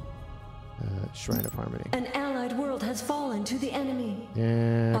Shrine of Harmony. An allied world has fallen to the enemy.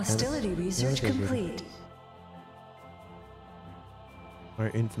 Yeah. Hostility research okay, good. complete. Our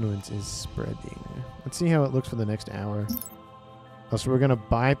influence is spreading. Let's see how it looks for the next hour. Oh, so we're going to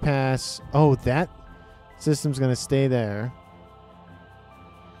bypass... Oh, that system's going to stay there.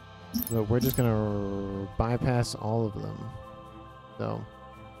 But we're just going to bypass all of them. So,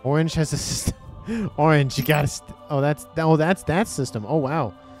 Orange has a system. Orange, you got to... Oh, that's that system. Oh,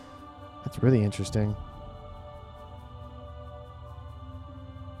 wow. That's really interesting.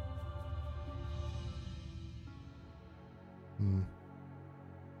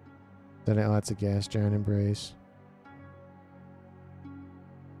 Then that's a gas giant embrace.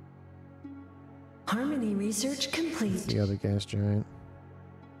 Harmony research complete. The other gas giant.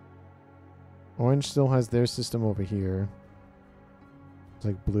 Orange still has their system over here. It's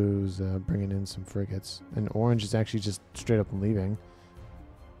like Blue's bringing in some frigates. And Orange is actually just straight up leaving.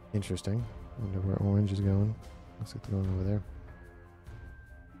 Interesting. I wonder where Orange is going. Looks like they're going over there.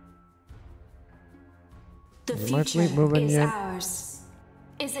 The Is my future fleet moving is yet? ours.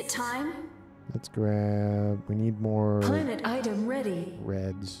 Is it time? Let's grab... We need more Planet item ready.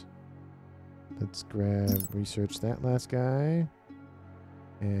 reds. Let's grab... Research that last guy.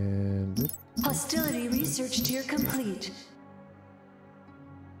 And... Hostility research tier complete.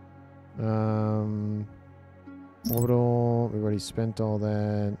 Orbital, we've already spent all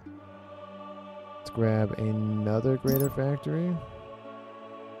that. Let's grab another greater factory.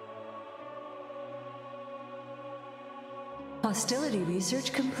 Hostility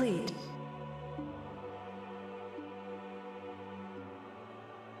research complete.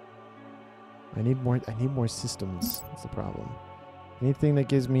 I need more systems. That's the problem. Anything that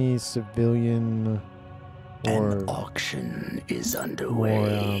gives me civilian or An auction is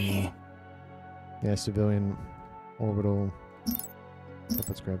underway. yeah, civilian orbital.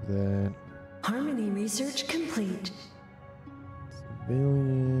 Let's grab that. Harmony research complete.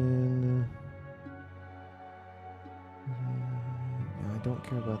 Civilian. Yeah, I don't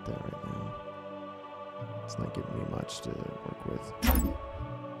care about that right now. It's not giving me much to work with.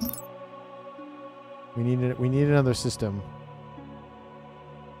 We need another system.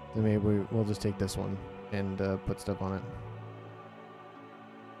 Then maybe we'll just take this one and put stuff on it.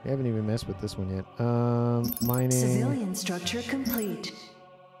 We haven't even messed with this one yet. Mining. Civilian structure complete.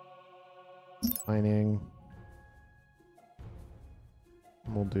 Mining.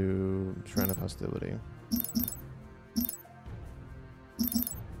 We'll do Shrine of Hostility.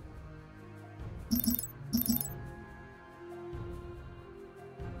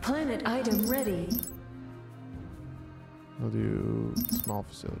 Planet item ready. We'll do small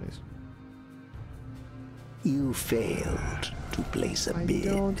facilities. You failed to place a I bid.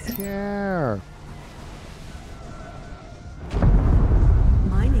 don't care.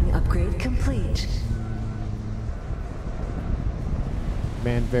 Mining upgrade complete.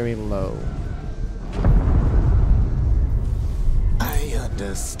 Man, very low. I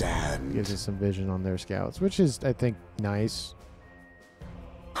understand. Gives us some vision on their scouts, which is, I think, nice.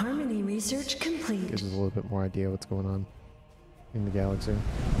 Harmony research complete. Gives us a little bit more idea what's going on in the galaxy.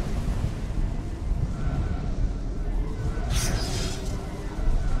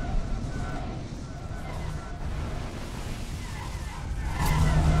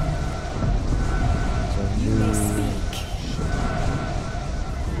 You may speak.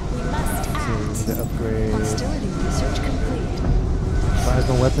 We must act. To upgrade Hostility research complete.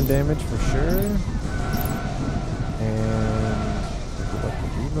 plasma weapon damage for sure. And weapon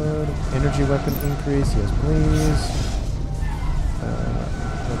reload. Energy weapon increase, yes please.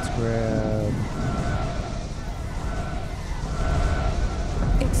 Let's grab...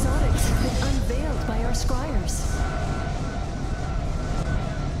 Exotics have been unveiled by our scryers.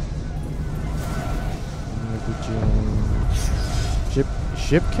 Nitrogen.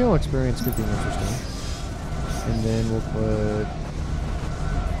 Ship kill experience could be interesting. And then we'll put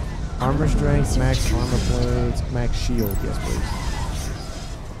armor strength, max armor plates, max shield. Yes, please.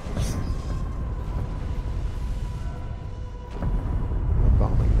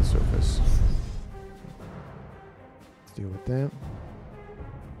 Bombing the surface. Let's deal with that.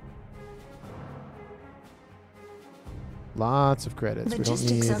 Lots of credits. Logistics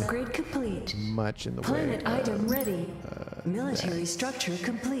we don't need upgrade complete. much in the Planet way. item ready. Military structure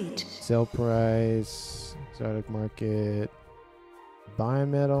complete. Sell price, exotic market,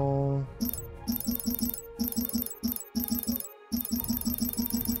 biometal.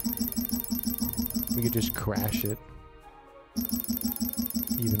 We could just crash it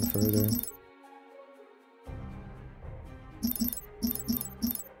even further.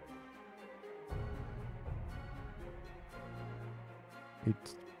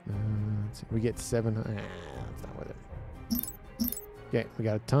 Let's see. We get 700. That's not worth it. Okay, we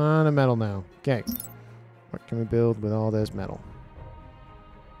got a ton of metal now. Okay, what can we build with all this metal?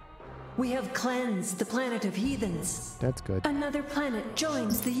 We have cleansed the planet of heathens. That's good. Another planet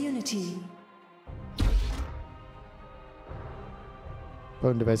joins the Unity.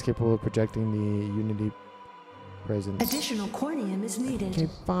 Potent device capable of projecting the Unity presence. Additional cornium is needed. Okay,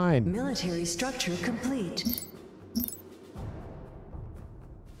 fine. Military structure complete.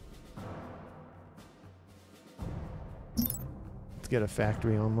 Let's get a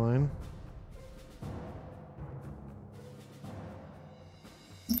factory online.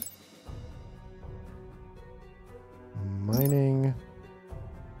 Mining.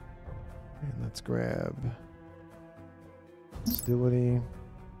 And let's grab stability.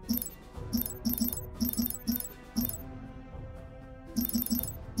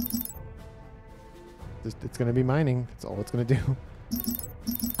 It's going to be mining. That's all it's going to do.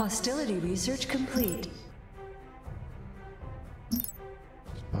 Hostility research complete.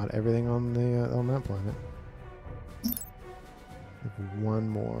 Just bought everything on the on that planet. We have one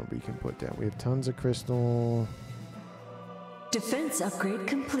more we can put down. We have tons of crystal. Defense upgrade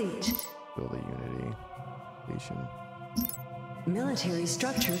complete. Build a Unity station. Military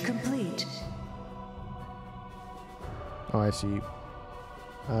structure complete. Oh, I see.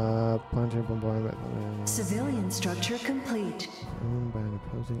 Planetary bombardment. Civilian structure complete. Owned by an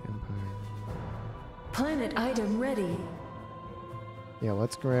opposing empire. Planet item ready. Yeah,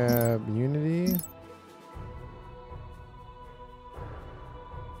 let's grab Unity.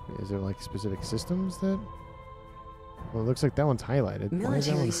 Is there like specific systems that? Well, it looks like that one's highlighted. Why is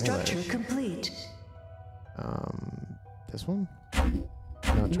that one Military structure highlighted? complete. This one?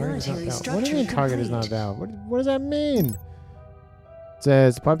 No, target is not Military valid. What do structure you mean target is not complete. valid? What does that mean? It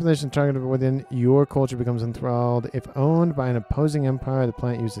says the population targeted within your culture becomes enthralled. If owned by an opposing empire, the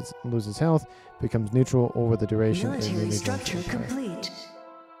planet loses health, becomes neutral over the duration. Military structure complete.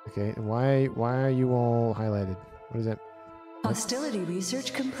 Okay, and why are you all highlighted? What is that? Hostility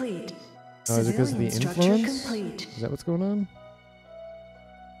research complete. Oh, is it because of the Civilian structure influence? complete. Is that what's going on?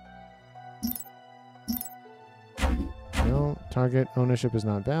 No, target ownership is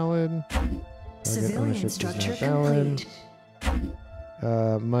not valid. Target Civilian ownership is structure not valid. complete.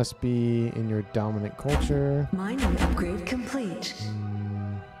 Must be in your dominant culture. Mining upgrade complete.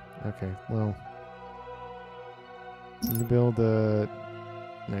 Okay, well, you build a.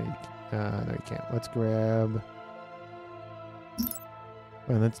 No, you can't. Let's grab.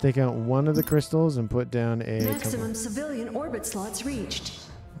 And let's take out one of the crystals and put down a. Maximum civilian orbit slots reached.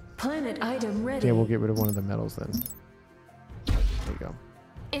 Planet item ready. Yeah, we'll get rid of one of the metals then. There you go.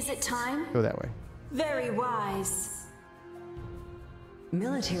 Is it time? Go that way. Very wise.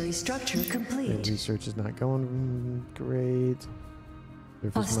 Military structure Okay, complete. research is not going great.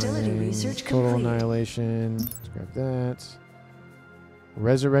 Surface Hostility mining, research total complete. annihilation. Let's grab that.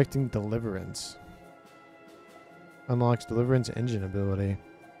 Resurrecting deliverance. Unlocks deliverance engine ability.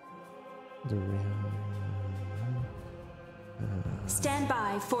 Stand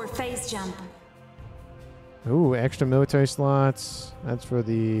by for phase jump. Ooh, extra military slots. That's for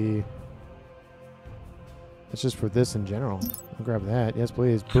the. That's just for this in general. I'll grab that. Yes,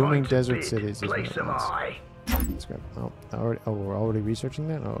 please. Booming desert cities. Is what Place it of wants. I. Let's grab. Oh, we're already researching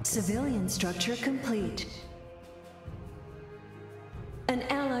that. Oh, okay. Civilian structure complete. An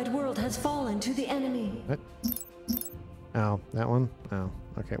allied world has fallen to the enemy. What? Oh, that one? Oh,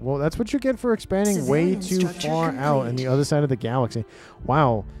 okay. Well, that's what you get for expanding way Civilian too structure far out in the complete. other side of the galaxy.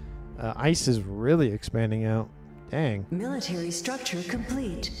 Wow. Ice is really expanding out. Dang. Military structure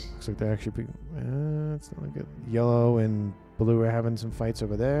complete. Looks like they're actually... it's not good. Yellow and blue are having some fights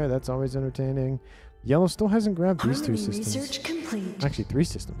over there. That's always entertaining. Yellow still hasn't grabbed these two Harmony systems. research complete. Actually, 3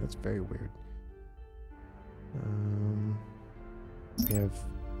 systems. That's very weird. We have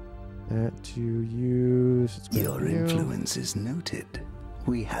that to use. Let's grab Your you. influence is noted.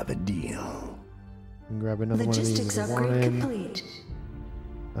 We have a deal. And grab another one of these Logistics if we upgrade wanted. complete.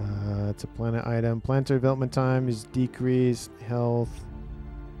 It's a planet item. Planetary development time is decreased. Health.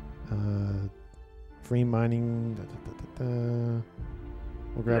 Free mining.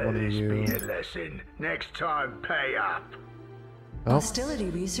 We'll grab one of Let you. this be a lesson. Next time, pay up. Oh, Hostility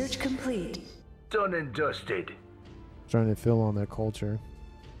research complete. Done and dusted. trying to fill on their culture.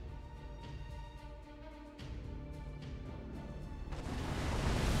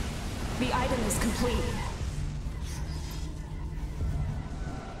 The item is complete.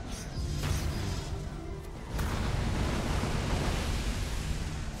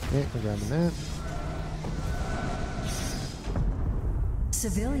 Okay, we're grabbing that.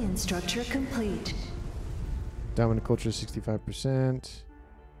 Civilian structure complete. Dominant culture 65%.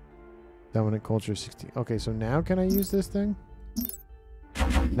 Dominant culture 60. Okay, so now can I use this thing?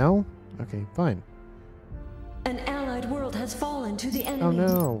 No? Okay, fine. An allied world has fallen to the enemy. Oh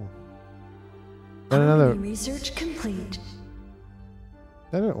no. Got Harmony another. research complete.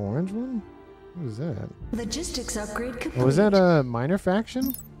 Is that an orange one? What is that? Logistics upgrade complete. Oh, was that a minor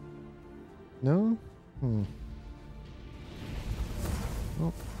faction? No? Oh,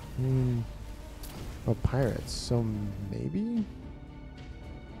 oh, pirates. So maybe?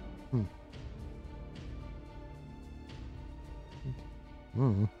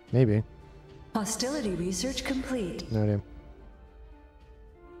 Maybe. Hostility research complete. No idea.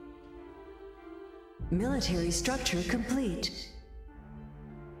 Military structure complete.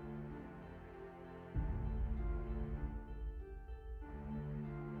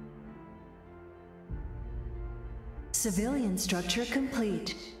 Civilian structure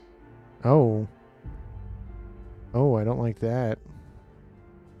complete. Oh. Oh, I don't like that.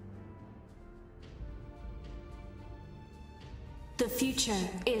 The future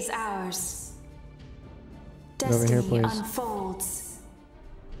is ours. Get over here, Destiny please. unfolds.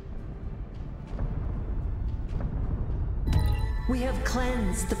 We have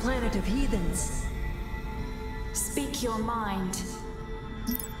cleansed the planet of heathens. Speak your mind.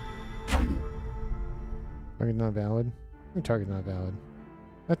 Target not valid. Your target not valid.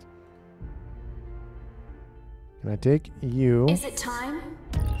 What? Can I take you? Is it time?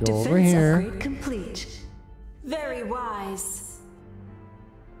 Go over Defense here. upgrade complete. Very wise.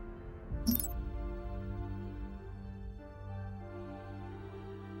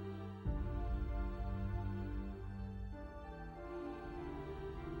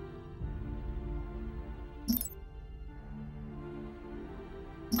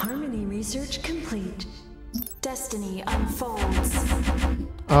 Harmony research complete. Destiny unfolds.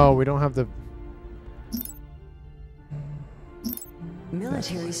 Oh, we don't have the.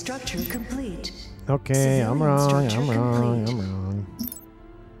 Military structure complete. Okay, I'm Civilian wrong. structure I'm wrong. complete. I'm wrong.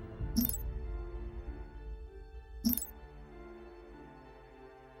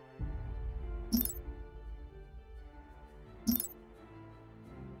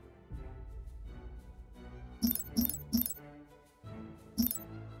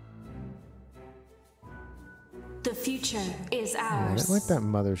 The future is I ours. don't like that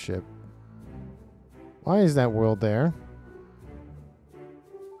mothership. Why is that world there?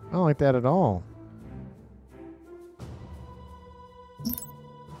 I don't like that at all.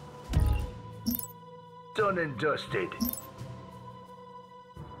 Done and dusted.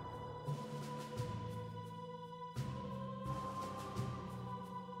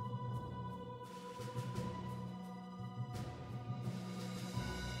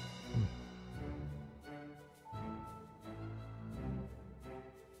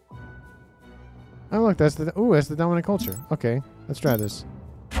 Oh, look, that's the. Ooh, that's the dominant culture. Okay, let's try this.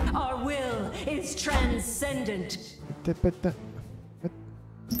 Our will is transcendent. What?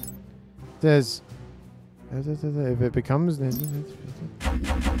 Says if it becomes why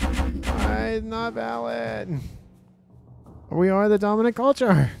it's not valid. We are the dominant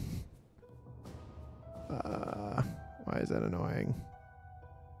culture. Why is that annoying?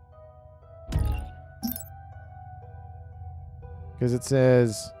 Because it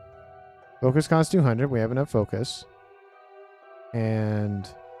says focus costs 200. We have enough focus. And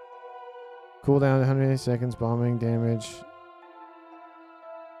cooldown 180 seconds, bombing damage.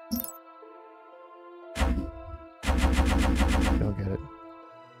 Don't get it.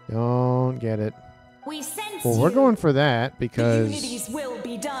 Don't get it. We sense Well, we're you. going for that because Unity's will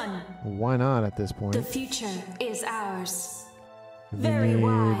be done. why not at this point? The future is ours. We Very need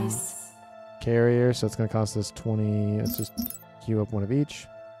wise. Carrier, so it's going to cost us 20. Let's just queue up one of each.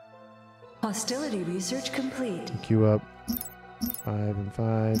 Hostility research complete. Queue up 5 and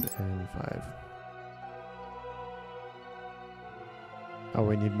 5 and 5. Oh,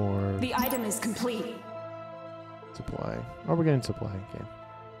 we need more The item is complete. supply. Oh, we're getting supply. Okay.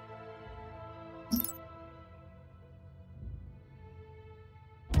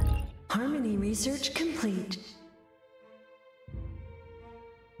 Harmony research complete.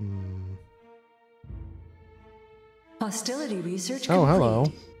 Hostility research complete. Oh,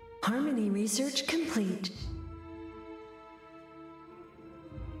 hello. Harmony research complete.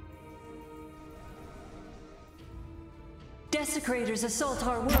 Desecrators assault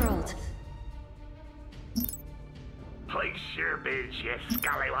our world. Place your bids, you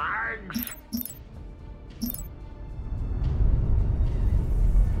scallywags.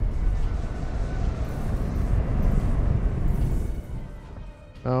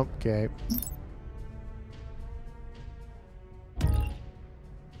 Okay.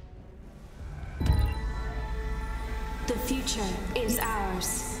 The future is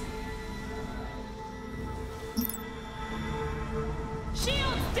ours.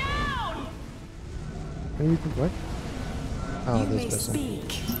 Shields down! What? Oh, You may this person.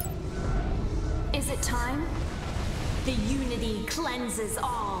 speak. Is it time? The unity cleanses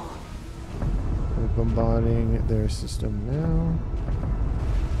all. We're bombarding their system now.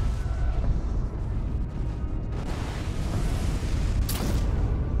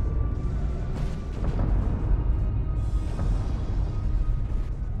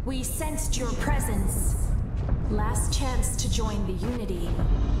 We sensed your presence. Last chance to join the unity.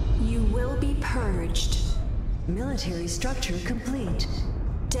 You will be purged. Military structure complete.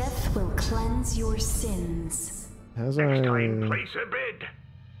 Death will cleanse your sins. How's Next our... time, place a bid.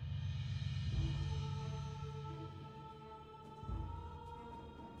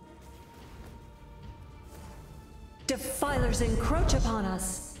 Defilers encroach upon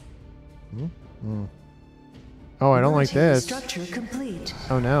us. Oh, I don't like Military this. Structure complete.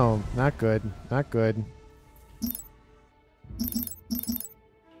 Oh no, not good. Not good.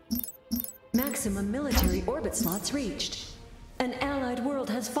 Maximum military orbit slots reached. An allied world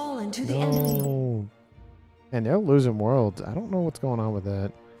has fallen to the enemy. No. And they're losing worlds. I don't know what's going on with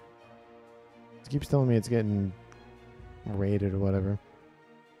that. It keeps telling me it's getting raided or whatever.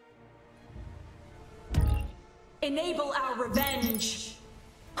 Enable our revenge.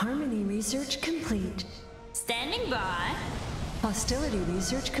 Harmony research complete. Standing by. Hostility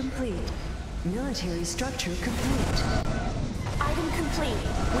research complete. Military structure complete. Item complete.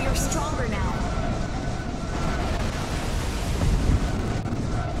 We are stronger now.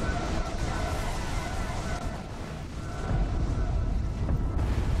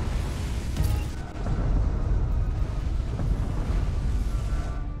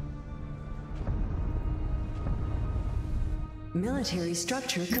 Military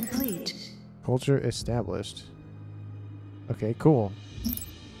structure complete. Culture established. Okay, cool.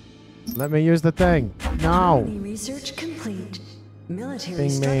 Let me use the thing. No. Harmony research complete. Military Thing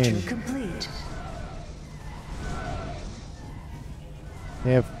structure main. complete.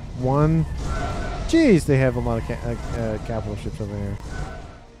 They have one. Jeez, they have a lot of capital ships over here.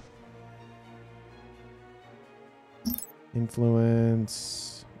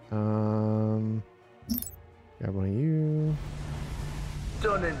 Influence. Grab one of you.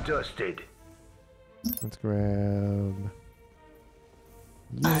 Done and dusted. Let's grab.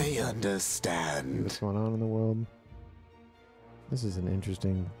 You. I See understand. what's going on in the world. This is an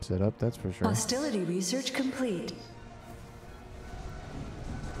interesting setup, that's for sure. Hostility research complete.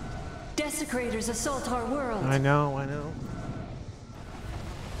 Desecrators assault our world. I know, I know.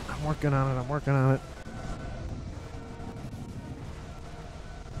 I'm working on it, I'm working on it.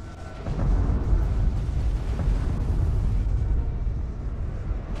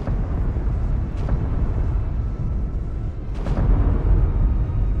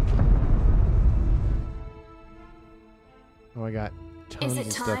 Oh, I got tons it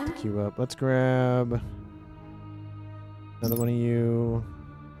of stuff to time? queue up. Let's grab another one of you.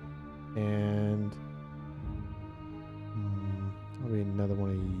 And probably another one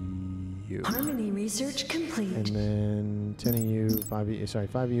of you. Harmony research complete. And then 10 of you, 5 of you, sorry,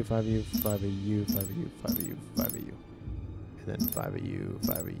 5 of you, 5 of you, 5 of you, 5 of you, 5 of you, 5 of you. And then 5 of you,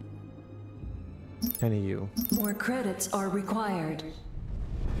 5 of you. 10 of you. More credits are required.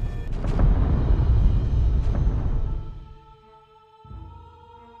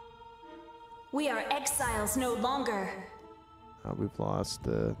 We are exiles no longer. We've lost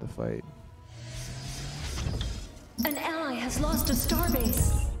the fight. An ally has lost a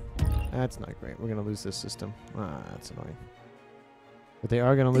starbase. That's not great. We're going to lose this system. That's annoying. But they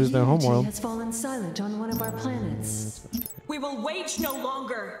are going to lose The their Unity homeworld. has fallen silent on one of our That's planets. frustrating. We will wage no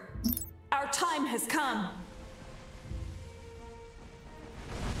longer. Our time has come.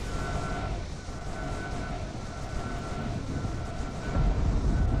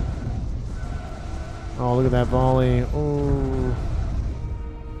 Oh, look at that volley. Oh.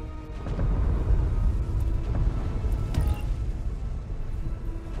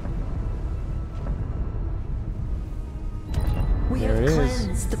 We There have it is.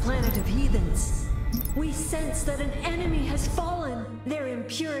 cleansed the planet of heathens. We sense that an enemy has fallen. Their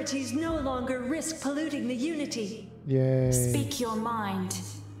impurities no longer risk polluting the unity. Yay. Speak your mind.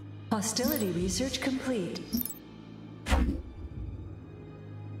 Hostility research complete.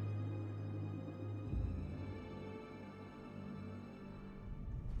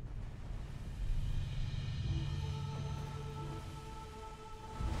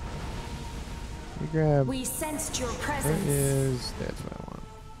 We grab. We sensed your There presence. is. That's what I want.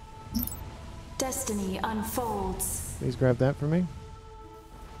 Destiny unfolds. Please grab that for me.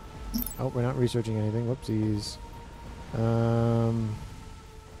 Oh, we're not researching anything. Whoopsies. Don't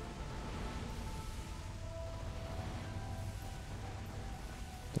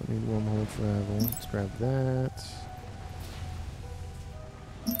need wormhole travel. Let's grab that.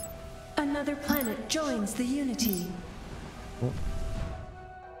 Another planet joins the unity. Oh.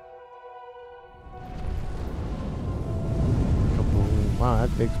 Kaboom. Wow,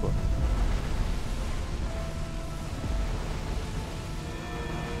 that big spot.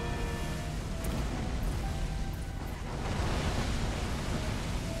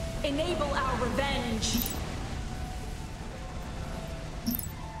 Enable our revenge.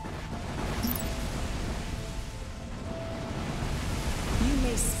 You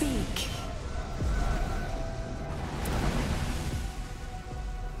may speak.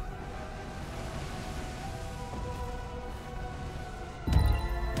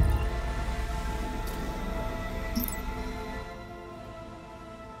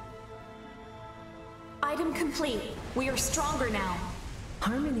 Item complete. We are stronger now.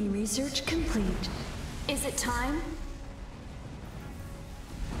 Harmony research complete. Is it time?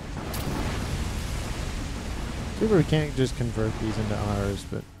 Maybe we can't just convert these into ours,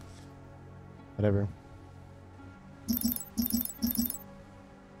 but whatever.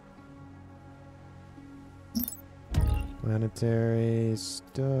 Planetary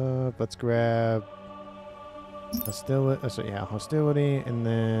stuff. Let's grab hostility. So yeah, hostility, and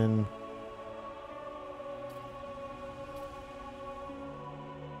then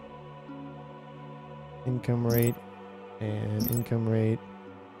income rate and income rate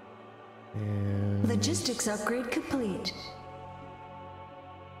and Logistics upgrade complete.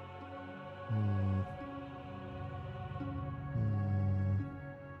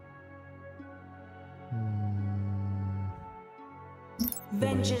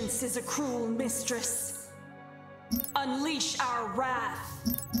 Vengeance is a cruel mistress. Unleash our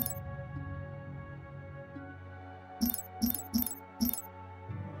wrath.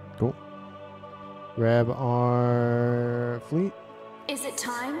 Cool. Grab our fleet. Is it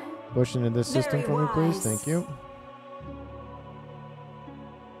time? Push into this system Very for me, please. wise. Thank you.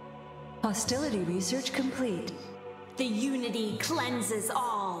 Hostility research complete. The unity cleanses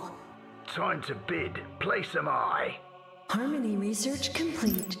all. Time to bid. Place am I. Harmony research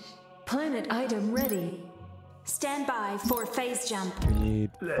complete. Planet item ready. Stand by for phase jump. We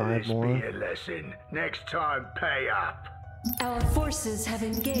need Let 5 this more. be a lesson. Next time, pay up. Our forces have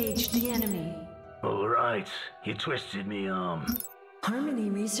engaged the enemy. All right, you twisted me arm. Harmony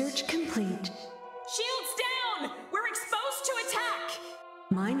research complete. Shields down! We're exposed to attack!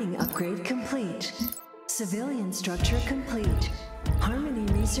 Mining upgrade complete. Civilian structure complete.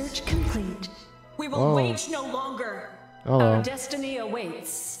 Harmony research complete. We will Whoa. wage no longer. Hello. Our destiny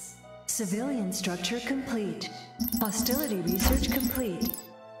awaits. Civilian structure complete. Hostility research complete.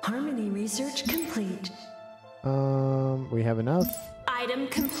 Harmony research complete. We have enough. Item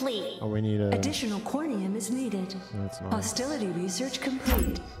complete. Oh, we need a. Additional cornium is needed. That's not. Hostility research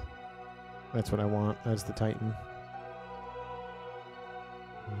complete. That's what I want as the Titan.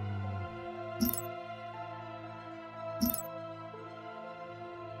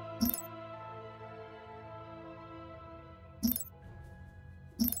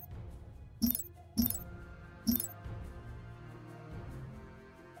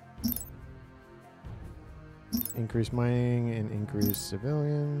 Increase mining and increase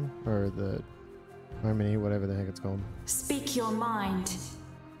civilian, or the harmony, whatever the heck it's called. Speak your mind.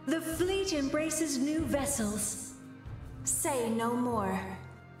 The fleet embraces new vessels. Say no more.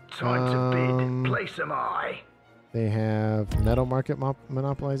 Time to bid. Place am I. They have metal market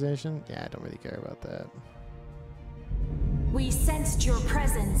monopolization. Yeah, I don't really care about that. We sensed your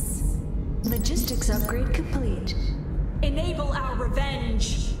presence. Logistics upgrade complete. Enable our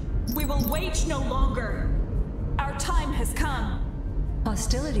revenge. We will wage no longer. Our time has come.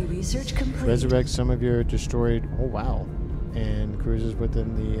 Hostility research complete. Resurrect some of your destroyed. Oh wow, and cruisers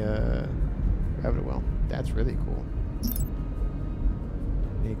within the Gravity well. That's really cool.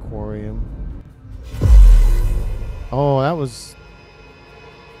 The aquarium. Oh, that was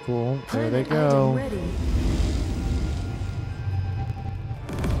cool. There they go. Ready.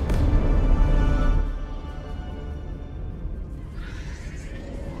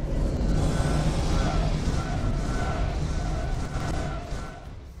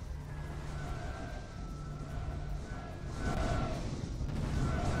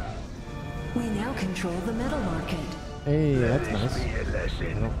 We now control the metal market. Hey, that's Let nice. this be a lesson.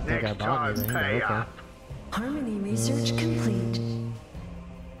 I don't think I Next bought time, anything, but pay okay. up. Harmony research complete.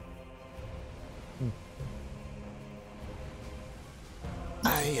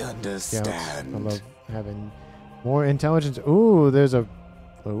 I Scouts. understand. I love having more intelligence. Ooh, there's a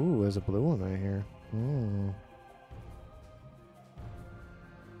blue one right here. Mm.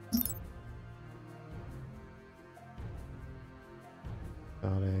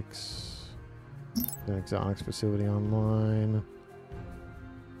 Exotics. An exotics facility online.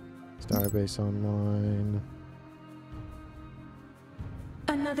 Starbase online.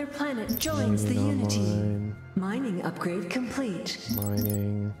 Another planet joins the Mining Unity. online. Mining upgrade complete.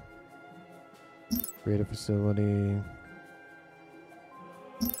 Mining. Create a facility.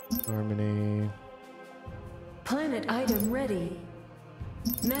 Harmony. Planet item ready.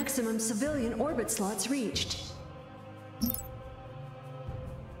 Maximum civilian orbit slots reached.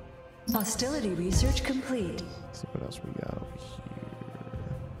 Hostility research complete. Let's see what else we got over here.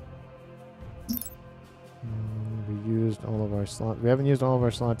 We used all of our slots. We haven't used all of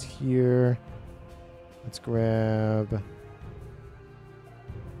our slots here. Let's grab.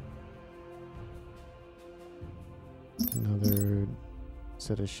 Another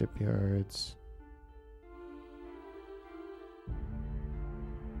set of shipyards.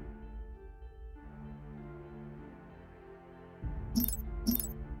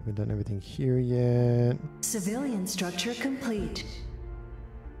 Haven't done everything here yet. Civilian structure complete.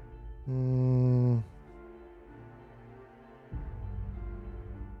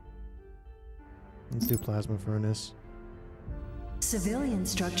 Let's do plasma furnace. Civilian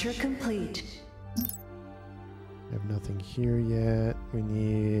structure complete. I have nothing here yet. We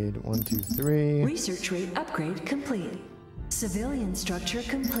need 1, 2, 3. Research rate upgrade complete. Civilian structure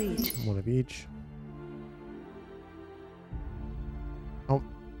complete. One of each. Oh.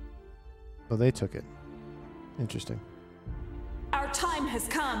 Oh, they took it. Interesting. Our time has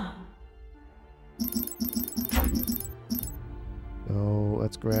come. So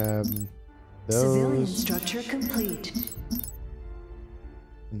let's grab Civilian those. structure complete.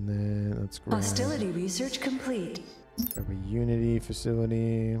 And then let's grab, Hostility research complete. grab a Unity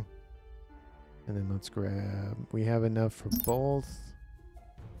facility. And then let's grab. We have enough for both.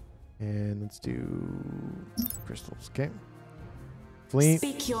 And let's do crystals. Okay. Fleet.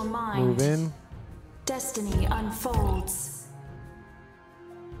 Speak your mind. Move in. Destiny unfolds.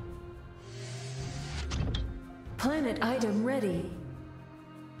 Planet item ready.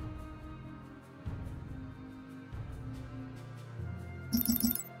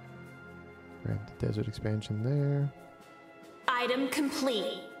 Grab the desert expansion there. Item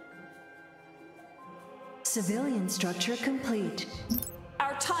complete. Civilian structure complete.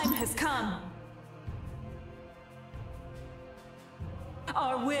 Our time has come.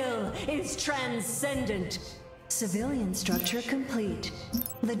 Our will is transcendent. Civilian structure complete.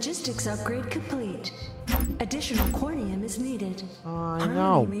 Logistics upgrade complete. Additional cornium is needed. I Harmony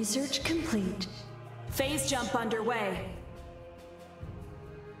know. research complete. Phase jump underway.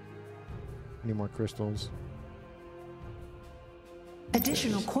 Need more crystals.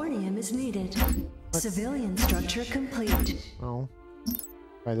 Additional cornium is needed. Civilian structure complete. Oh.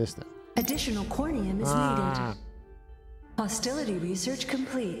 Try this then. Additional cornium is Ah. needed. Hostility research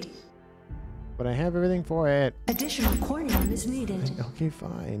complete. But I have everything for it. Additional cornium is needed. Okay,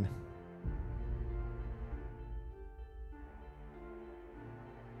 fine.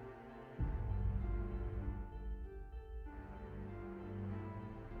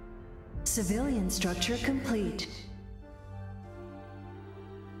 Civilian structure complete.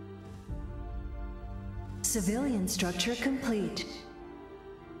 Civilian structure complete.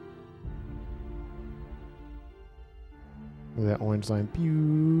 With that orange line.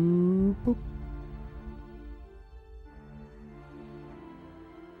 Pew, boop.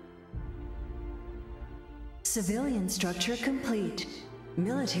 Civilian structure complete.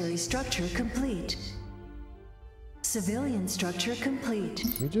 Military structure complete. Civilian structure complete.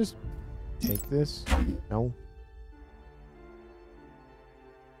 Can we just take this? No.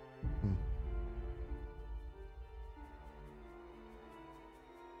 Hmm.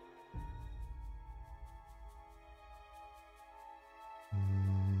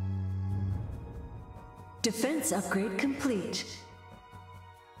 Defense upgrade complete.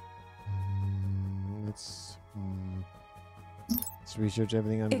 Let's research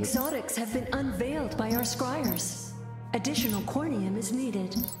everything under Exotics have been unveiled by our scryers. Additional cornium is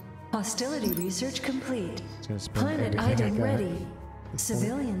needed. Hostility research complete. Planet item ready.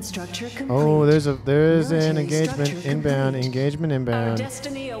 Civilian structure complete. Oh, there's an Military engagement structure inbound. complete. Engagement Our inbound.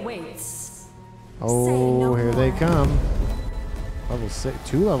 destiny awaits. Oh, no here they more. come. Level 6,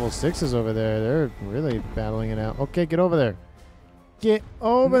 2 level 6s over there. They're really battling it out. Okay, get over there. Get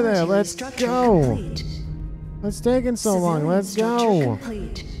over there. Military Let's structure go. complete. What's taking so long? Civilian Let's structure go.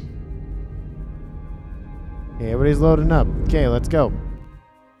 complete. Okay, everybody's loading up. Okay, let's go.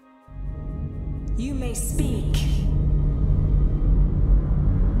 You may speak.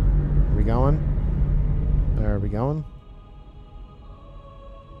 Are we going? Are we going?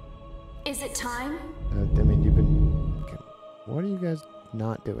 Is it time? I mean, you've been... Okay. What are you guys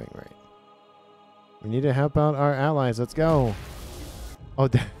not doing right? We need to help out our allies. Let's go. Oh,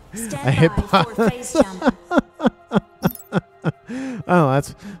 Stand I hit by for phase jump. Oh,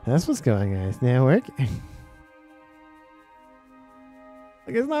 that's what's going on. It's not working.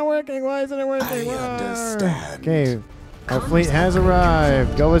 Like, it's not working. Why isn't it working? I understand. Okay, our fleet has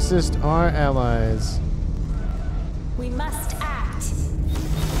arrived. Go assist our allies. We must act.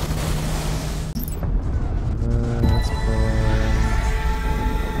 Let's play.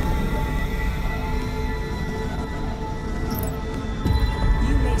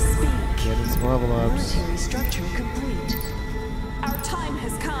 You may speak. Getting some level ups. Military structure complete. Our time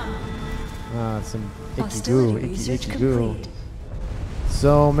has come. Ah, some icky Hostility goo. research Icky goo. complete.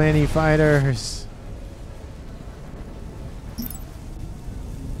 So many fighters.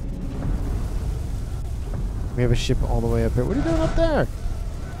 We have a ship all the way up here. What are you doing up there?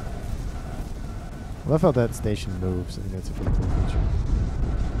 I love how that station moves. I think that's a pretty cool feature.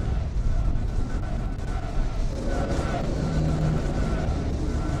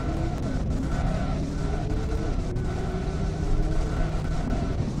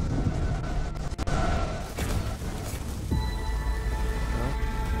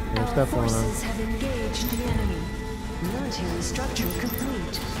 There's Our stuff going on. forces have engaged the enemy. Military structure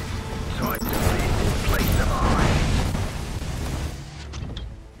complete. Time to leave this place alive.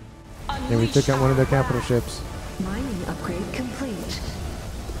 Yeah, we took out one of their capital ships. Mining upgrade complete.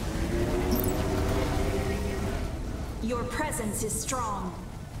 Your presence is strong.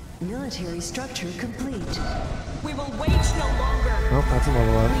 Military structure complete. We will wage no longer. Oh, that's a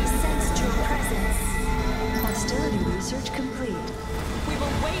level up. We sensed your presence. Hostility research complete. We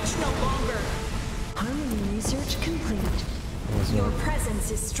will wage no longer. Harmony research complete. Your presence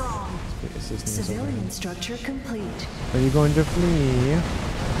is strong. Assisting us over Civilian here. structure complete. Are you going to flee?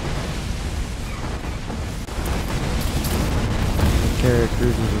 Carrier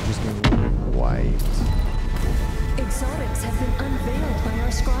cruisers are just getting wiped. Exotics have been unveiled by our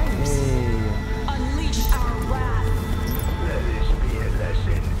scryers. Hey. Unleash our wrath. Let this be a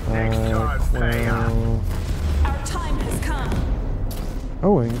lesson. Next time, pay up. Well. Our time has come.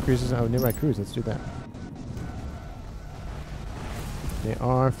 Oh, it increases our nearby cruise. Let's do that. They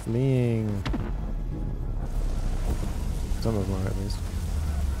are fleeing. Some of them are, at least.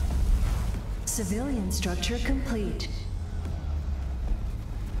 Civilian structure complete.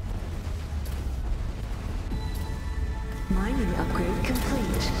 Mining upgrade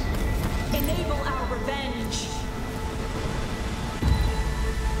complete. Enable our revenge.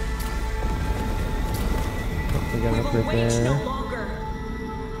 Oh, we got We an will upgrade wage no there. longer.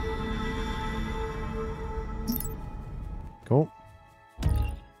 Cool.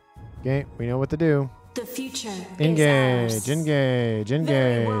 Okay, we know what to do. The future Engage, is ours. engage, Very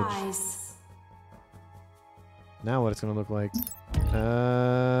engage. wise. Now what it's going to look like.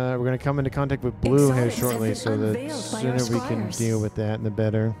 We're going to come into contact with blue here Exotics have shortly, been so the unveiled by our sooner we can scryers. deal with that, the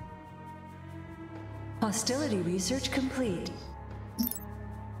better. Hostility research complete.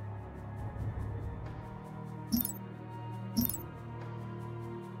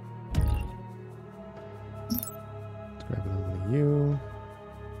 Let's grab a little bit of you.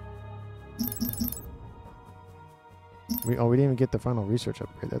 We didn't even get the final research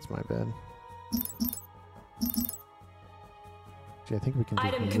upgrade. That's my bad. Actually, I think we can just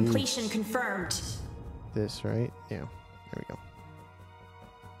Item remove completion confirmed. this, right? Yeah. There we go.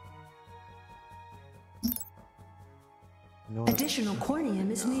 No, Additional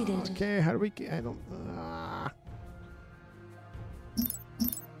cornium is needed. okay, how do we get... I don't...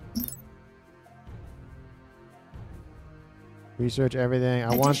 Research everything.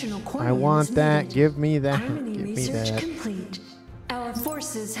 I Additional want cornium is that. needed. Give me that. Harmony Give me research that. complete. Our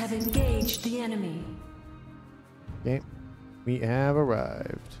forces have engaged the enemy. Okay. We have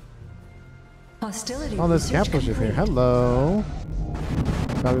arrived. Hostility Oh, there's a research capital ship here. complete. Hello.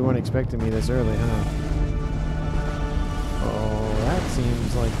 Probably weren't expecting me this early, huh? Oh, that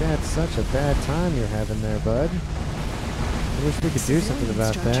seems like that's such a bad time you're having there, bud. I wish we could do something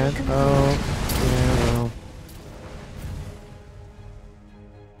about that. Oh, yeah, well.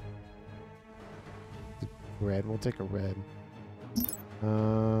 Red. We'll take a red.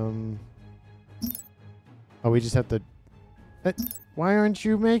 Oh, we just have to... why aren't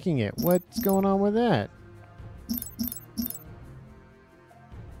you making it? What's going on with that?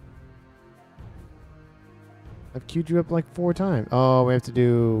 I've queued you up like 4 times. Oh, we have to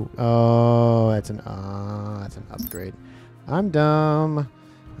do... Oh, that's an upgrade. I'm dumb.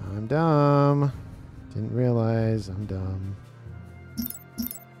 I'm dumb. Didn't realize I'm dumb.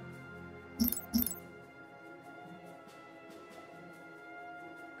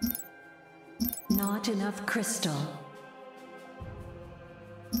 Not enough crystal.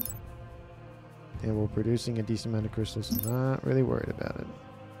 And we're producing a decent amount of crystals, so not really worried about it.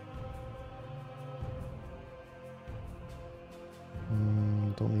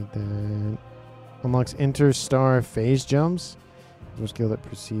 Don't need that. Unlocks inter-star phase jumps. No skill at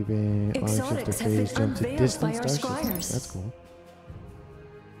perceiving Exotics the have been phase jump to unveiled distant by our star systems. scryers. That's cool.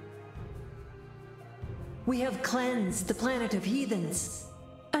 We have cleansed the planet of heathens.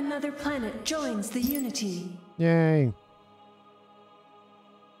 Another planet joins the unity. Yay!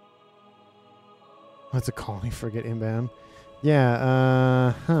 That's a calling frigate inbound.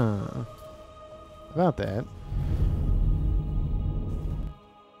 Yeah, about that.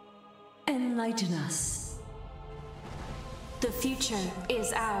 Enlighten us. The future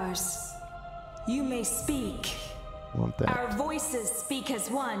is ours. You may speak. Want that. Our voices speak as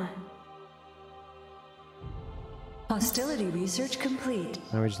one. Hostility research complete.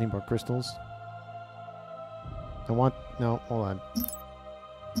 Now we just need more crystals. I want... No, hold on.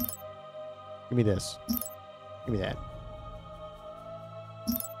 Give me this. Give me that.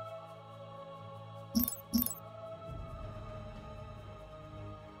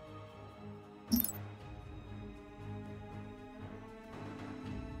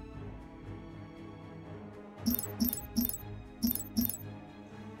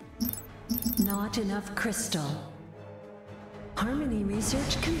 Not enough crystal. Harmony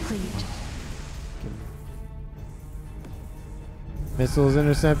research complete. Missiles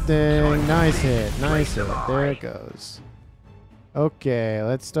intercepting. Nice hit. Nice hit. There it goes. Okay,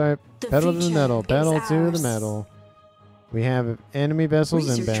 let's start. The Pedal to the future metal. is Pedal to the ours. metal. We have enemy vessels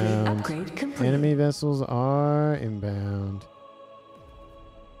Research rate inbound. upgrade complete. Enemy vessels are inbound.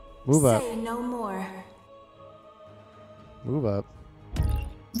 Move up. Say no more. Move up.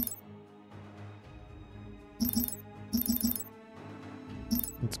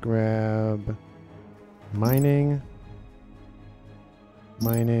 Let's grab mining.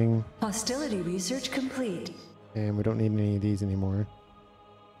 Mining. Hostility research complete. And we don't need any of these anymore.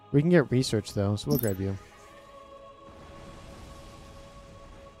 We can get research though, so we'll grab you.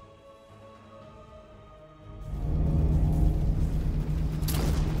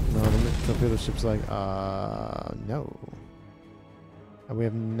 No, the torpedo ship's like, no. We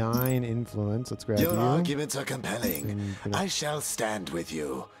have 9 influence. Let's grab Your you. arguments are compelling. And I shall stand with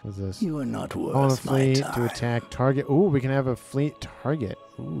you. what's this? You are not On a worth my fleet time. to attack target. Ooh, we can have a fleet target.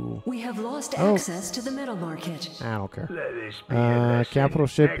 Ooh. We have lost Oh. access to the metal market. I don't care. Let this be a lesson. Capital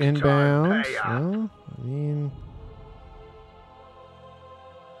ship Next time, inbound. pay up. No, I mean,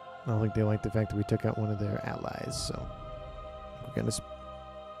 I don't think they like the fact that we took out one of their allies. So we're gonna speed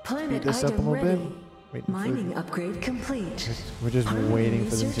Planet this up a item little ready. bit. Waiting Mining upgrade complete. we're just Harmony waiting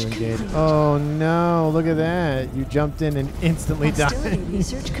for them to research engage. complete. Oh no! Look at that! You jumped in and instantly Hostility died.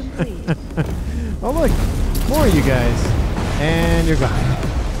 research complete. Oh look, more of you guys, and you're gone.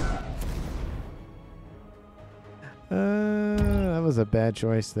 That was a bad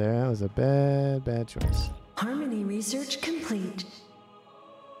choice there. That was a bad choice. Harmony research complete.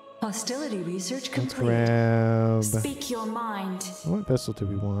 Hostility research Let's complete. grab. Speak your mind. What vessel do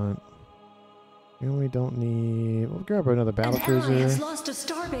we want? And we don't need. We'll grab another An battle ally has cruiser. lost a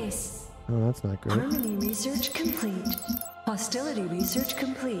starbase. Oh, that's not great. Harmony research complete. Hostility research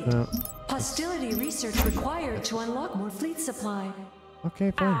complete. No. Hostility research required to unlock more fleet supply. Okay,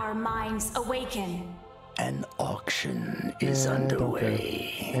 fine. Our minds awaken. An auction is Yeah, I don't care. underway.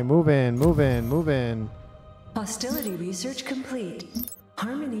 Hey, move in, move in, move in. Hostility research complete.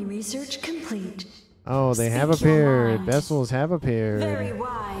 Harmony research complete. Oh, they have Speak your appeared. mind. Vessels have appeared. Very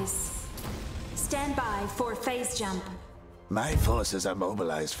wise. Stand by for phase jump. My forces are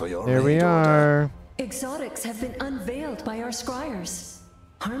mobilized for your There we raid order. are. Exotics have been unveiled by our scryers.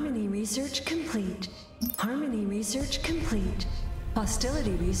 Harmony research complete. Harmony research complete.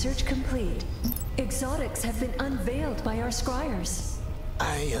 Hostility research complete. Exotics have been unveiled by our scryers.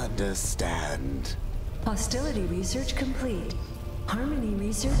 I understand. Hostility research complete. Harmony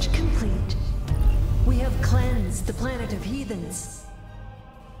research complete. We have cleansed the planet of heathens.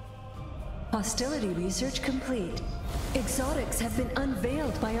 Hostility research complete. Exotics have been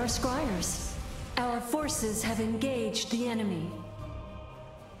unveiled by our scryers. Our forces have engaged the enemy.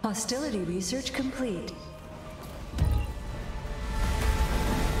 Hostility research complete.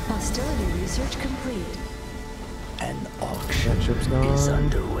 Hostility research complete. An auction is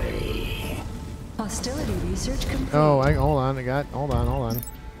underway. Hostility research complete. Oh, hold on. Hold on.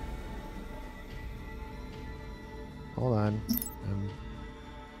 Hold on.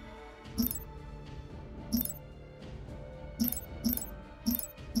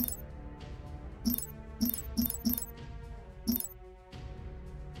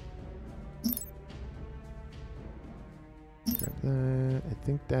 Grab that. I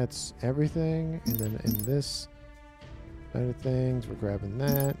think that's everything. And then in this side of things, we're grabbing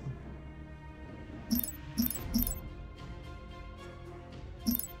that.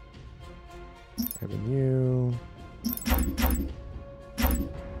 Grabbing you.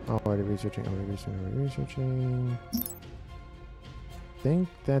 Already researching. I think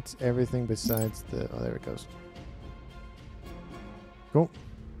that's everything besides the... Oh, there it goes. Cool.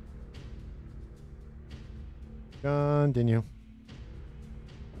 Continue.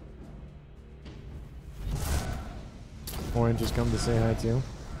 Orange has come to say hi to you.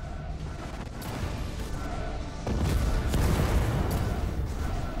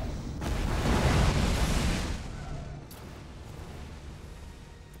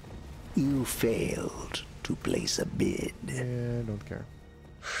 You failed to place a bid. Yeah, don't care.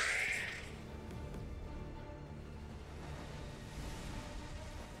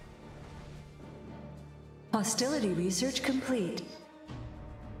 Hostility research complete.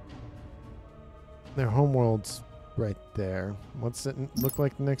 Their homeworld's right there. What's it look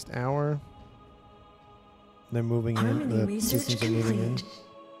like the next hour? They're moving Harmony in. The research systems are moving in. complete.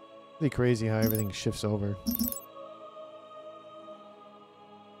 Pretty crazy how everything shifts over.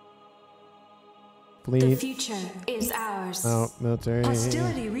 The Fleet. future is ours. Oh, military.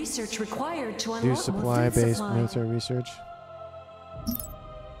 Hostility research required to unlock Do more supply-based supply. military research.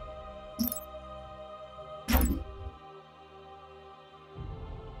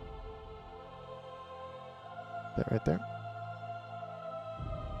 That right there.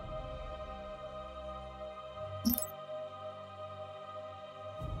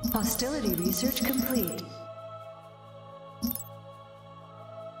 Hostility research complete.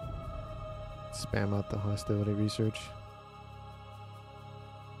 Spam out the hostility research.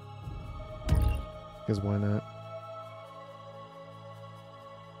 Because why not?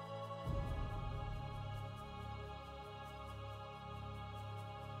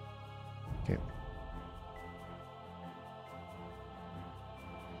 Okay.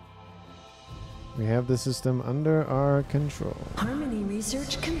 We have the system under our control. Harmony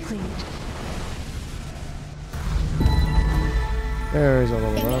research complete. There's a level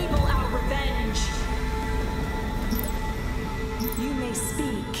Enable up. our revenge. You may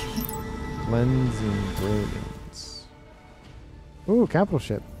speak. Cleansing brilliance. Ooh, capital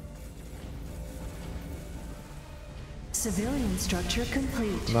ship. Civilian structure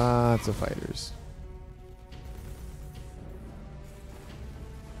complete. Lots of fighters.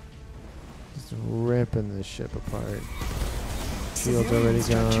 Just ripping this ship apart. Shield's Civilian already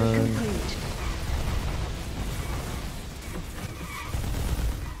structure gone. complete.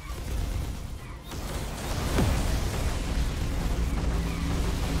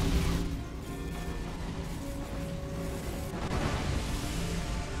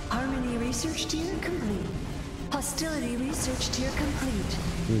 Harmony research tier complete. Hostility research tier complete.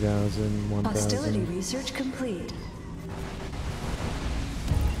 2,000, Hostility 1,000. research complete.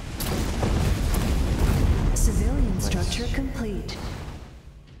 Civilian Nice. structure complete.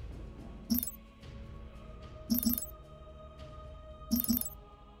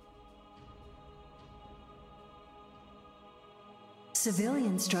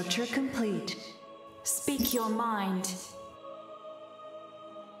 Civilian structure complete. Speak your mind.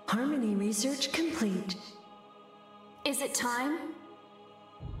 Harmony research complete. Is it time?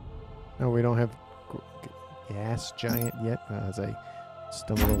 No, we don't have gas giant yet. As I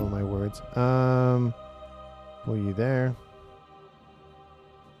stumble over my words. Pull you there.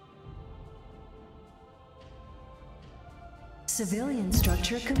 Civilian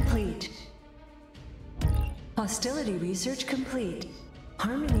structure complete. Hostility research complete.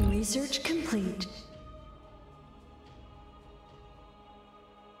 Harmony research complete.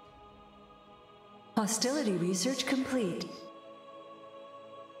 Hostility research complete.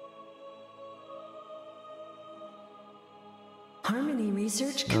 Harmony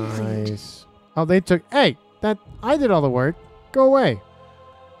research complete. Nice. Oh, they took... Hey, I did all the work. Go away.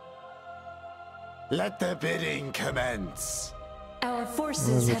 Let the bidding commence. Our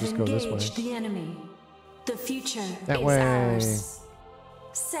forces We'll have just go this engaged way. the enemy. The future That is way. ours.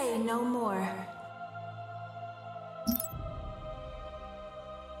 Say no more.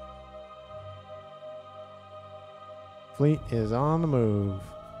 Fleet is on the move.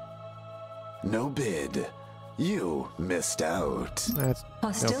 No bid. You missed out. That's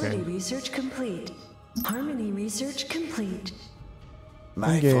Hostility okay. research complete. Harmony research complete.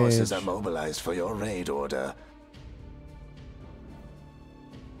 My Engage. forces are mobilized for your raid order.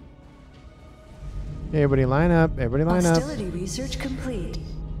 Everybody line up. Everybody line up. Hostility research complete.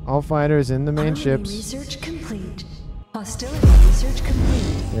 All fighters in the main Harmony ships. research complete. Hostility research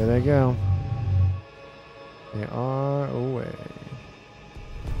complete. There they go. They are away.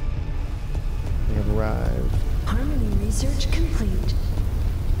 They have arrived. Harmony research complete.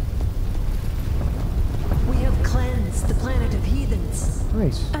 We have cleansed the planet of heathens.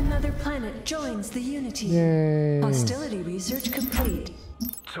 Nice. Another planet joins the Unity. Yay. Hostility research complete.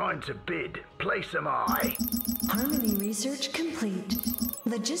 Time to bid. Place 'em I. Harmony research complete.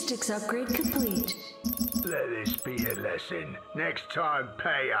 Logistics upgrade complete. Let this be a lesson. Next time,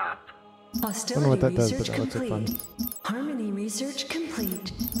 pay up. Hostility what that does, but research that looks like fun. complete. Harmony research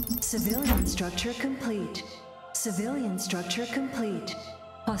complete. Civilian structure complete. Civilian structure complete.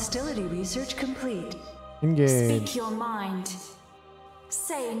 Hostility research complete. Engage. Speak your mind.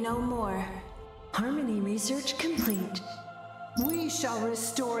 Say no more. Harmony research complete. We shall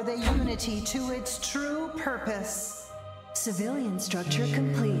restore the Unity to its true purpose. Civilian structure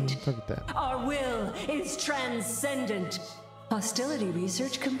complete. Look at that. Our will is transcendent. Hostility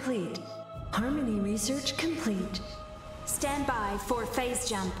research complete. Harmony research complete. Stand by for phase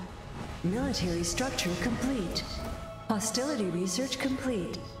jump. Military structure complete. Hostility research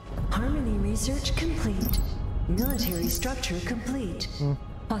complete. Harmony research complete. Military structure complete.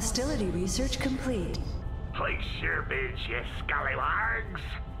 Hostility research complete. Place your bids, you scallywags.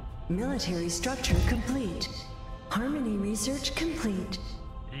 Military structure complete. Harmony research complete.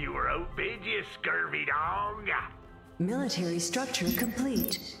 You were outbid, you scurvy dog. Military structure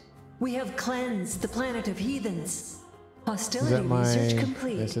complete. We have cleansed the planet of heathens. Is Hostility that my... research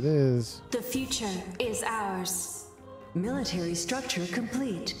complete. Yes, it is. The future is ours. Military structure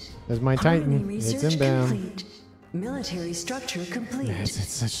complete. There's my Harmony Titan. It's research inbound. complete. Military structure complete.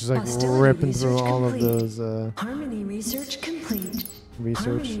 It's just like Hostility ripping through research all complete. of those Harmony research complete. research.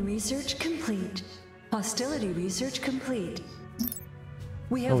 Harmony research complete. Hostility research complete.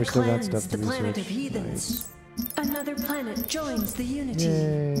 We have we still got stuff cleansed to the planet research. of heathens. Another planet joins the Unity.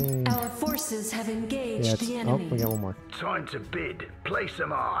 Yay. Our forces have engaged Yeah, the oh, enemy. we got one more. Time to bid. Place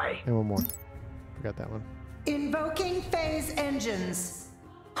 'em I. And one more. Forgot that one. Invoking phase engines.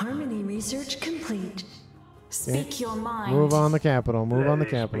 Harmony research complete. Speak your mind. Move on the capital. Move Let on the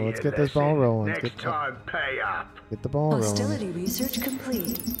this capital. be Let's a get this ball lesson. rolling. Next time, pay up. Get the ball rolling. Hostility research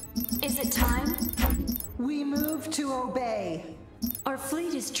complete. Is it time? We move to obey. Our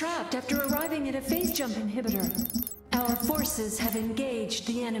fleet is trapped after arriving at a phase jump inhibitor. Our forces have engaged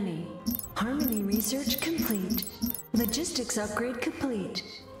the enemy. Harmony research complete. Logistics upgrade complete.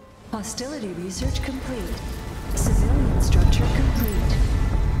 Hostility research complete. Civilian structure complete.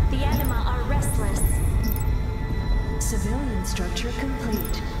 The anima are restless. Civilian structure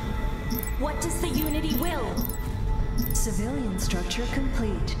complete. What does the Unity will? Civilian structure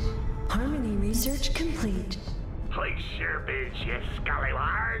complete. Harmony research complete. Place your bids, you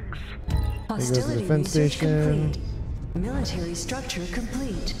scallywags. goes the Hostility defense research station. complete. Military structure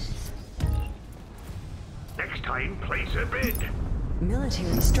complete. Next time, place a bid.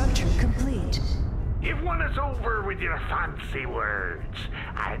 Military structure complete. You've won us over with your fancy words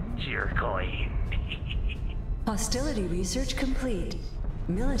and your coin. Hostility research complete.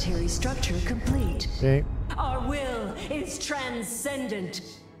 Military structure complete. Okay. Our will is transcendent.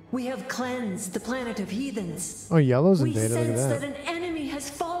 We have cleansed the planet of heathens. Oh, yellow's We invaded. Look sense at that that. an enemy has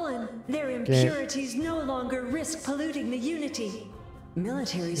fallen. Their impurities no longer risk polluting the Unity.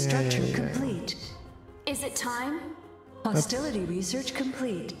 Military structure yeah. complete. Is it time? Hostility research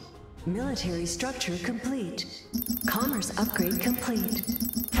complete. Military structure complete. Commerce upgrade complete.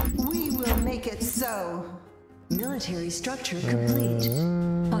 We will make it so. Military structure complete.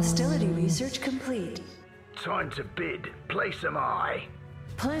 Hostility research complete. Time to bid. Place 'em I.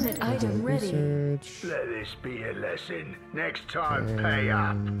 Planet item ready. Research. Let this be a lesson. Next time, pay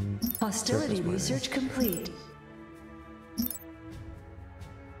up. Hostility Surface research complete.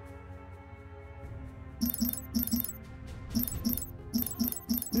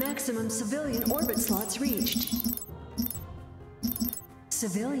 Maximum civilian orbit slots reached.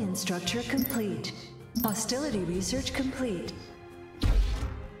 Civilian structure complete. Hostility research complete.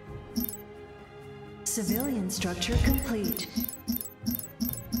 Civilian structure complete.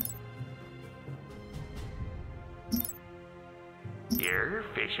 You're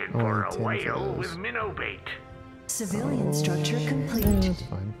fishing for a 10 whale for with those. minnow bait. Civilian structure Yeah, complete. that's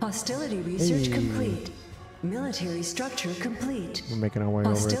fine. Hostility research Hey. complete. Military structure complete. We're making our way over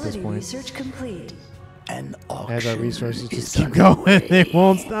at this Hostility point. research complete. An auction As our resources just is keep going, they underway.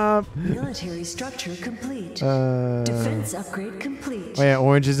 won't stop. Military structure complete. Defense Defense upgrade complete. Oh yeah,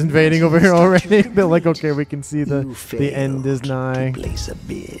 Orange is invading over here already. They're like, okay, we can see You the end is failed nigh. to place a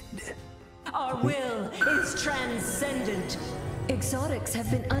bid. Our will is transcendent. Exotics have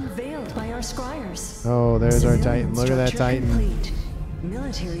been unveiled by our scryers. Oh, there's our Civilian Titan. Look at that structure Titan. Complete.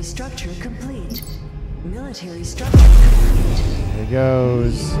 Military structure complete. Military structure complete. There he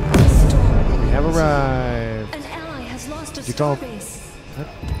goes. We have arrived. An ally has lost a You call- starbase.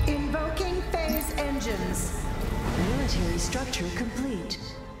 Invoking phase engines. Military structure complete.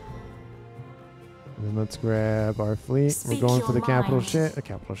 And then let's grab our fleet. Speak We're going for your the capital mind.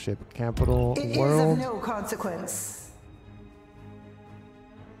 ship. Capital It is world. of no consequence.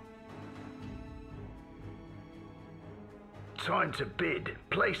 Time to bid.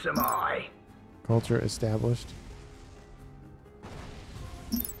 Place am I. Culture established.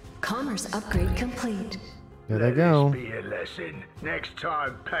 Commerce upgrade complete. There they Let go. this be a lesson. Next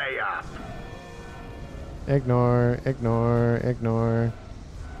time, pay up. Ignore, ignore, ignore.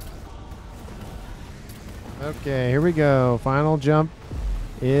 Okay, here we go. Final jump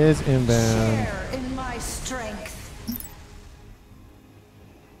is inbound. Share in my strength.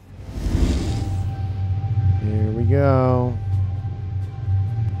 Here we go.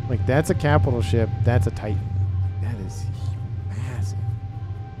 Like, that's a capital ship. That's a Titan. That is massive.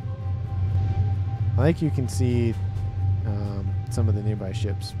 I think you can see some of the nearby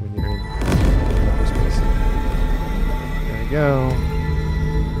ships when you're in outer space. There we go.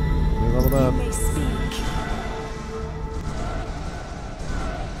 We leveled You up. may speak.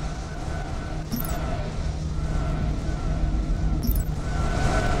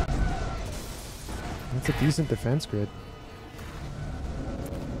 That's a decent defense grid.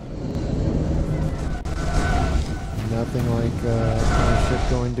 Nothing like a ship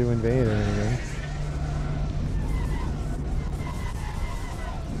going to invade or anything.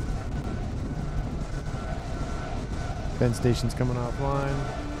 Defense station's coming offline.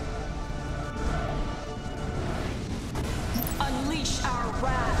 Unleash our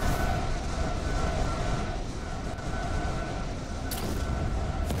wrath.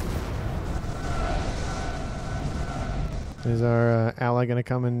 Is our ally gonna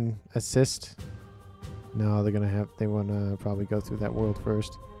come and assist? No, they're gonna have. They want to probably go through that world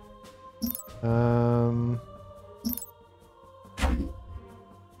first.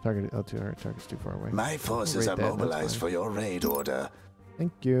 Target. Oh, our target's too far away. My forces Rate are that, that's mobilized fine. for your raid order.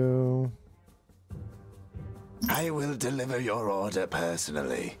 Thank you. I will deliver your order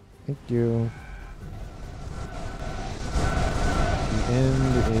personally. Thank you. The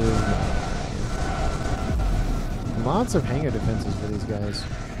end is nigh. Lots of hangar defenses for these guys.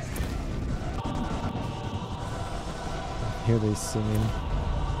 Hear they singing.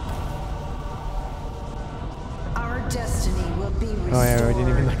 Our destiny will be restored. Oh yeah, we didn't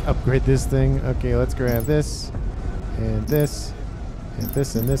even like upgrade this thing. Okay, let's grab this and this and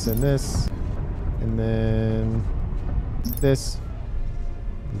this and this and this and then this.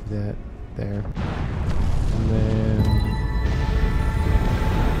 Leave that there. And then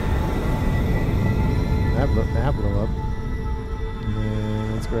that blew up. And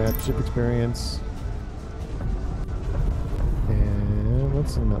then let's grab ship experience. And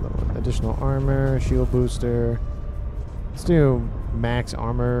what's another one? Additional armor, shield booster. Let's do max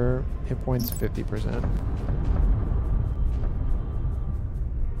armor, hit points 50%.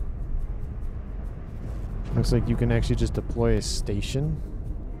 Looks like you can actually just deploy a station.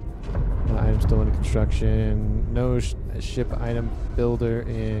 Item still under construction. No ship item builder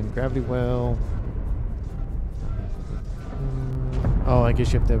in gravity well. Oh, I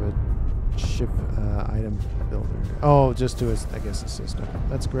guess you have to have a ship item builder. Oh, just to, I guess, assist. Okay.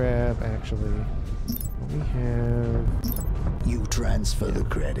 Let's grab, actually, what we have. You transfer the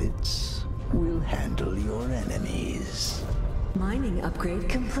credits. We'll handle your enemies. Mining upgrade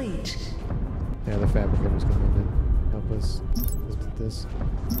complete. Yeah, the fabricator's coming to help us with this.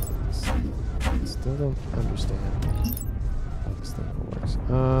 Still don't understand how this thing works.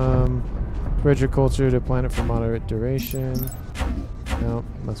 Spread your culture to planet for moderate duration. No,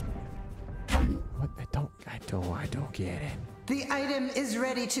 must. What? I don't get it. The item is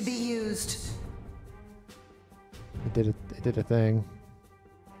ready to be used. It did a thing.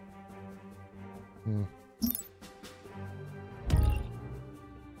 Hmm.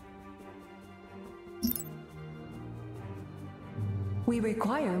 We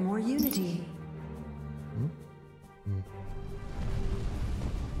require more unity.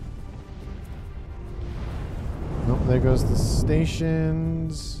 Nope, there goes the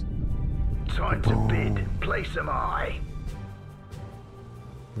stations. Time to bid. Place am I.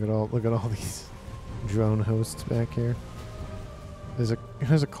 Look at all these drone hosts back here. There's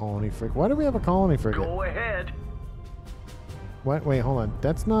a colony frigate. Why do we have a colony frigate? Go ahead. What? Wait, hold on.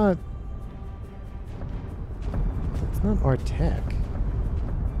 That's not our tech.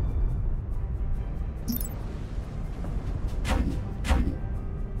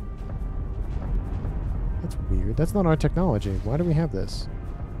 That's weird. That's not our technology. Why do we have this?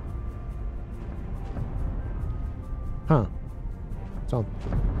 Huh. So,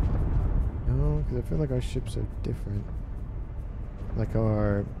 no, because I feel like our ships are different. Like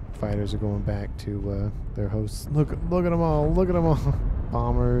our fighters are going back to their hosts. Look at them all. Look at them all.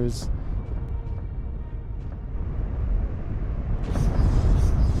 Bombers.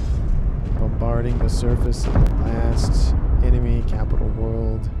 Bombarding the surface of the last enemy capital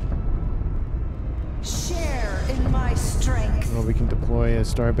world. Share in my strength. Well, we can deploy a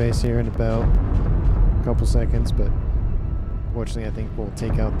starbase here in about a couple seconds, but fortunately I think we'll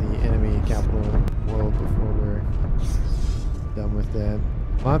take out the enemy capital world before we're done with that.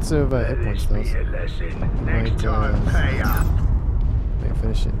 Lots of hit points though. Be a lesson. Next time, pay up. Might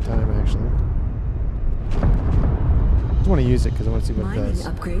finish it in time actually. Just want to use it because I want to see what it Mining does.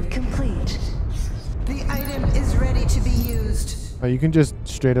 upgrade complete. The item is ready to be used. Oh, you can just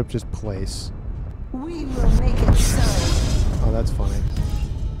straight up just place. We will make it so. Oh, that's funny.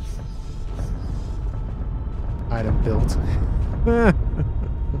 Item built.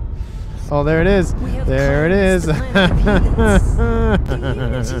 Oh, there it is. There it is.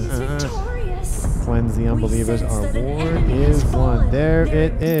 Cleanse the unbelievers. Our war is won. There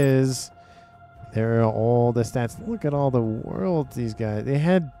it is. There are all the stats. Look at all the worlds these guys. They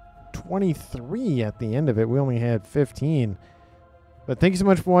had 23 at the end of it. We only had 15. But thank you so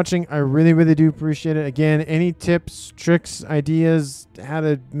much for watching. I really, really do appreciate it. Again, any tips, tricks, ideas, how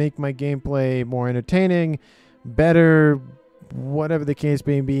to make my gameplay more entertaining, better, whatever the case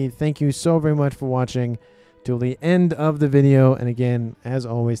may be. Thank you so very much for watching till the end of the video. And again, as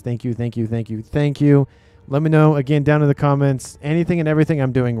always, thank you, thank you, thank you, thank you. Let me know, again, down in the comments, anything and everything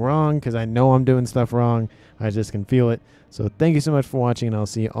I'm doing wrong, because I know I'm doing stuff wrong. I just can feel it. So thank you so much for watching, and I'll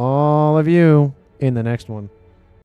see all of you in the next one.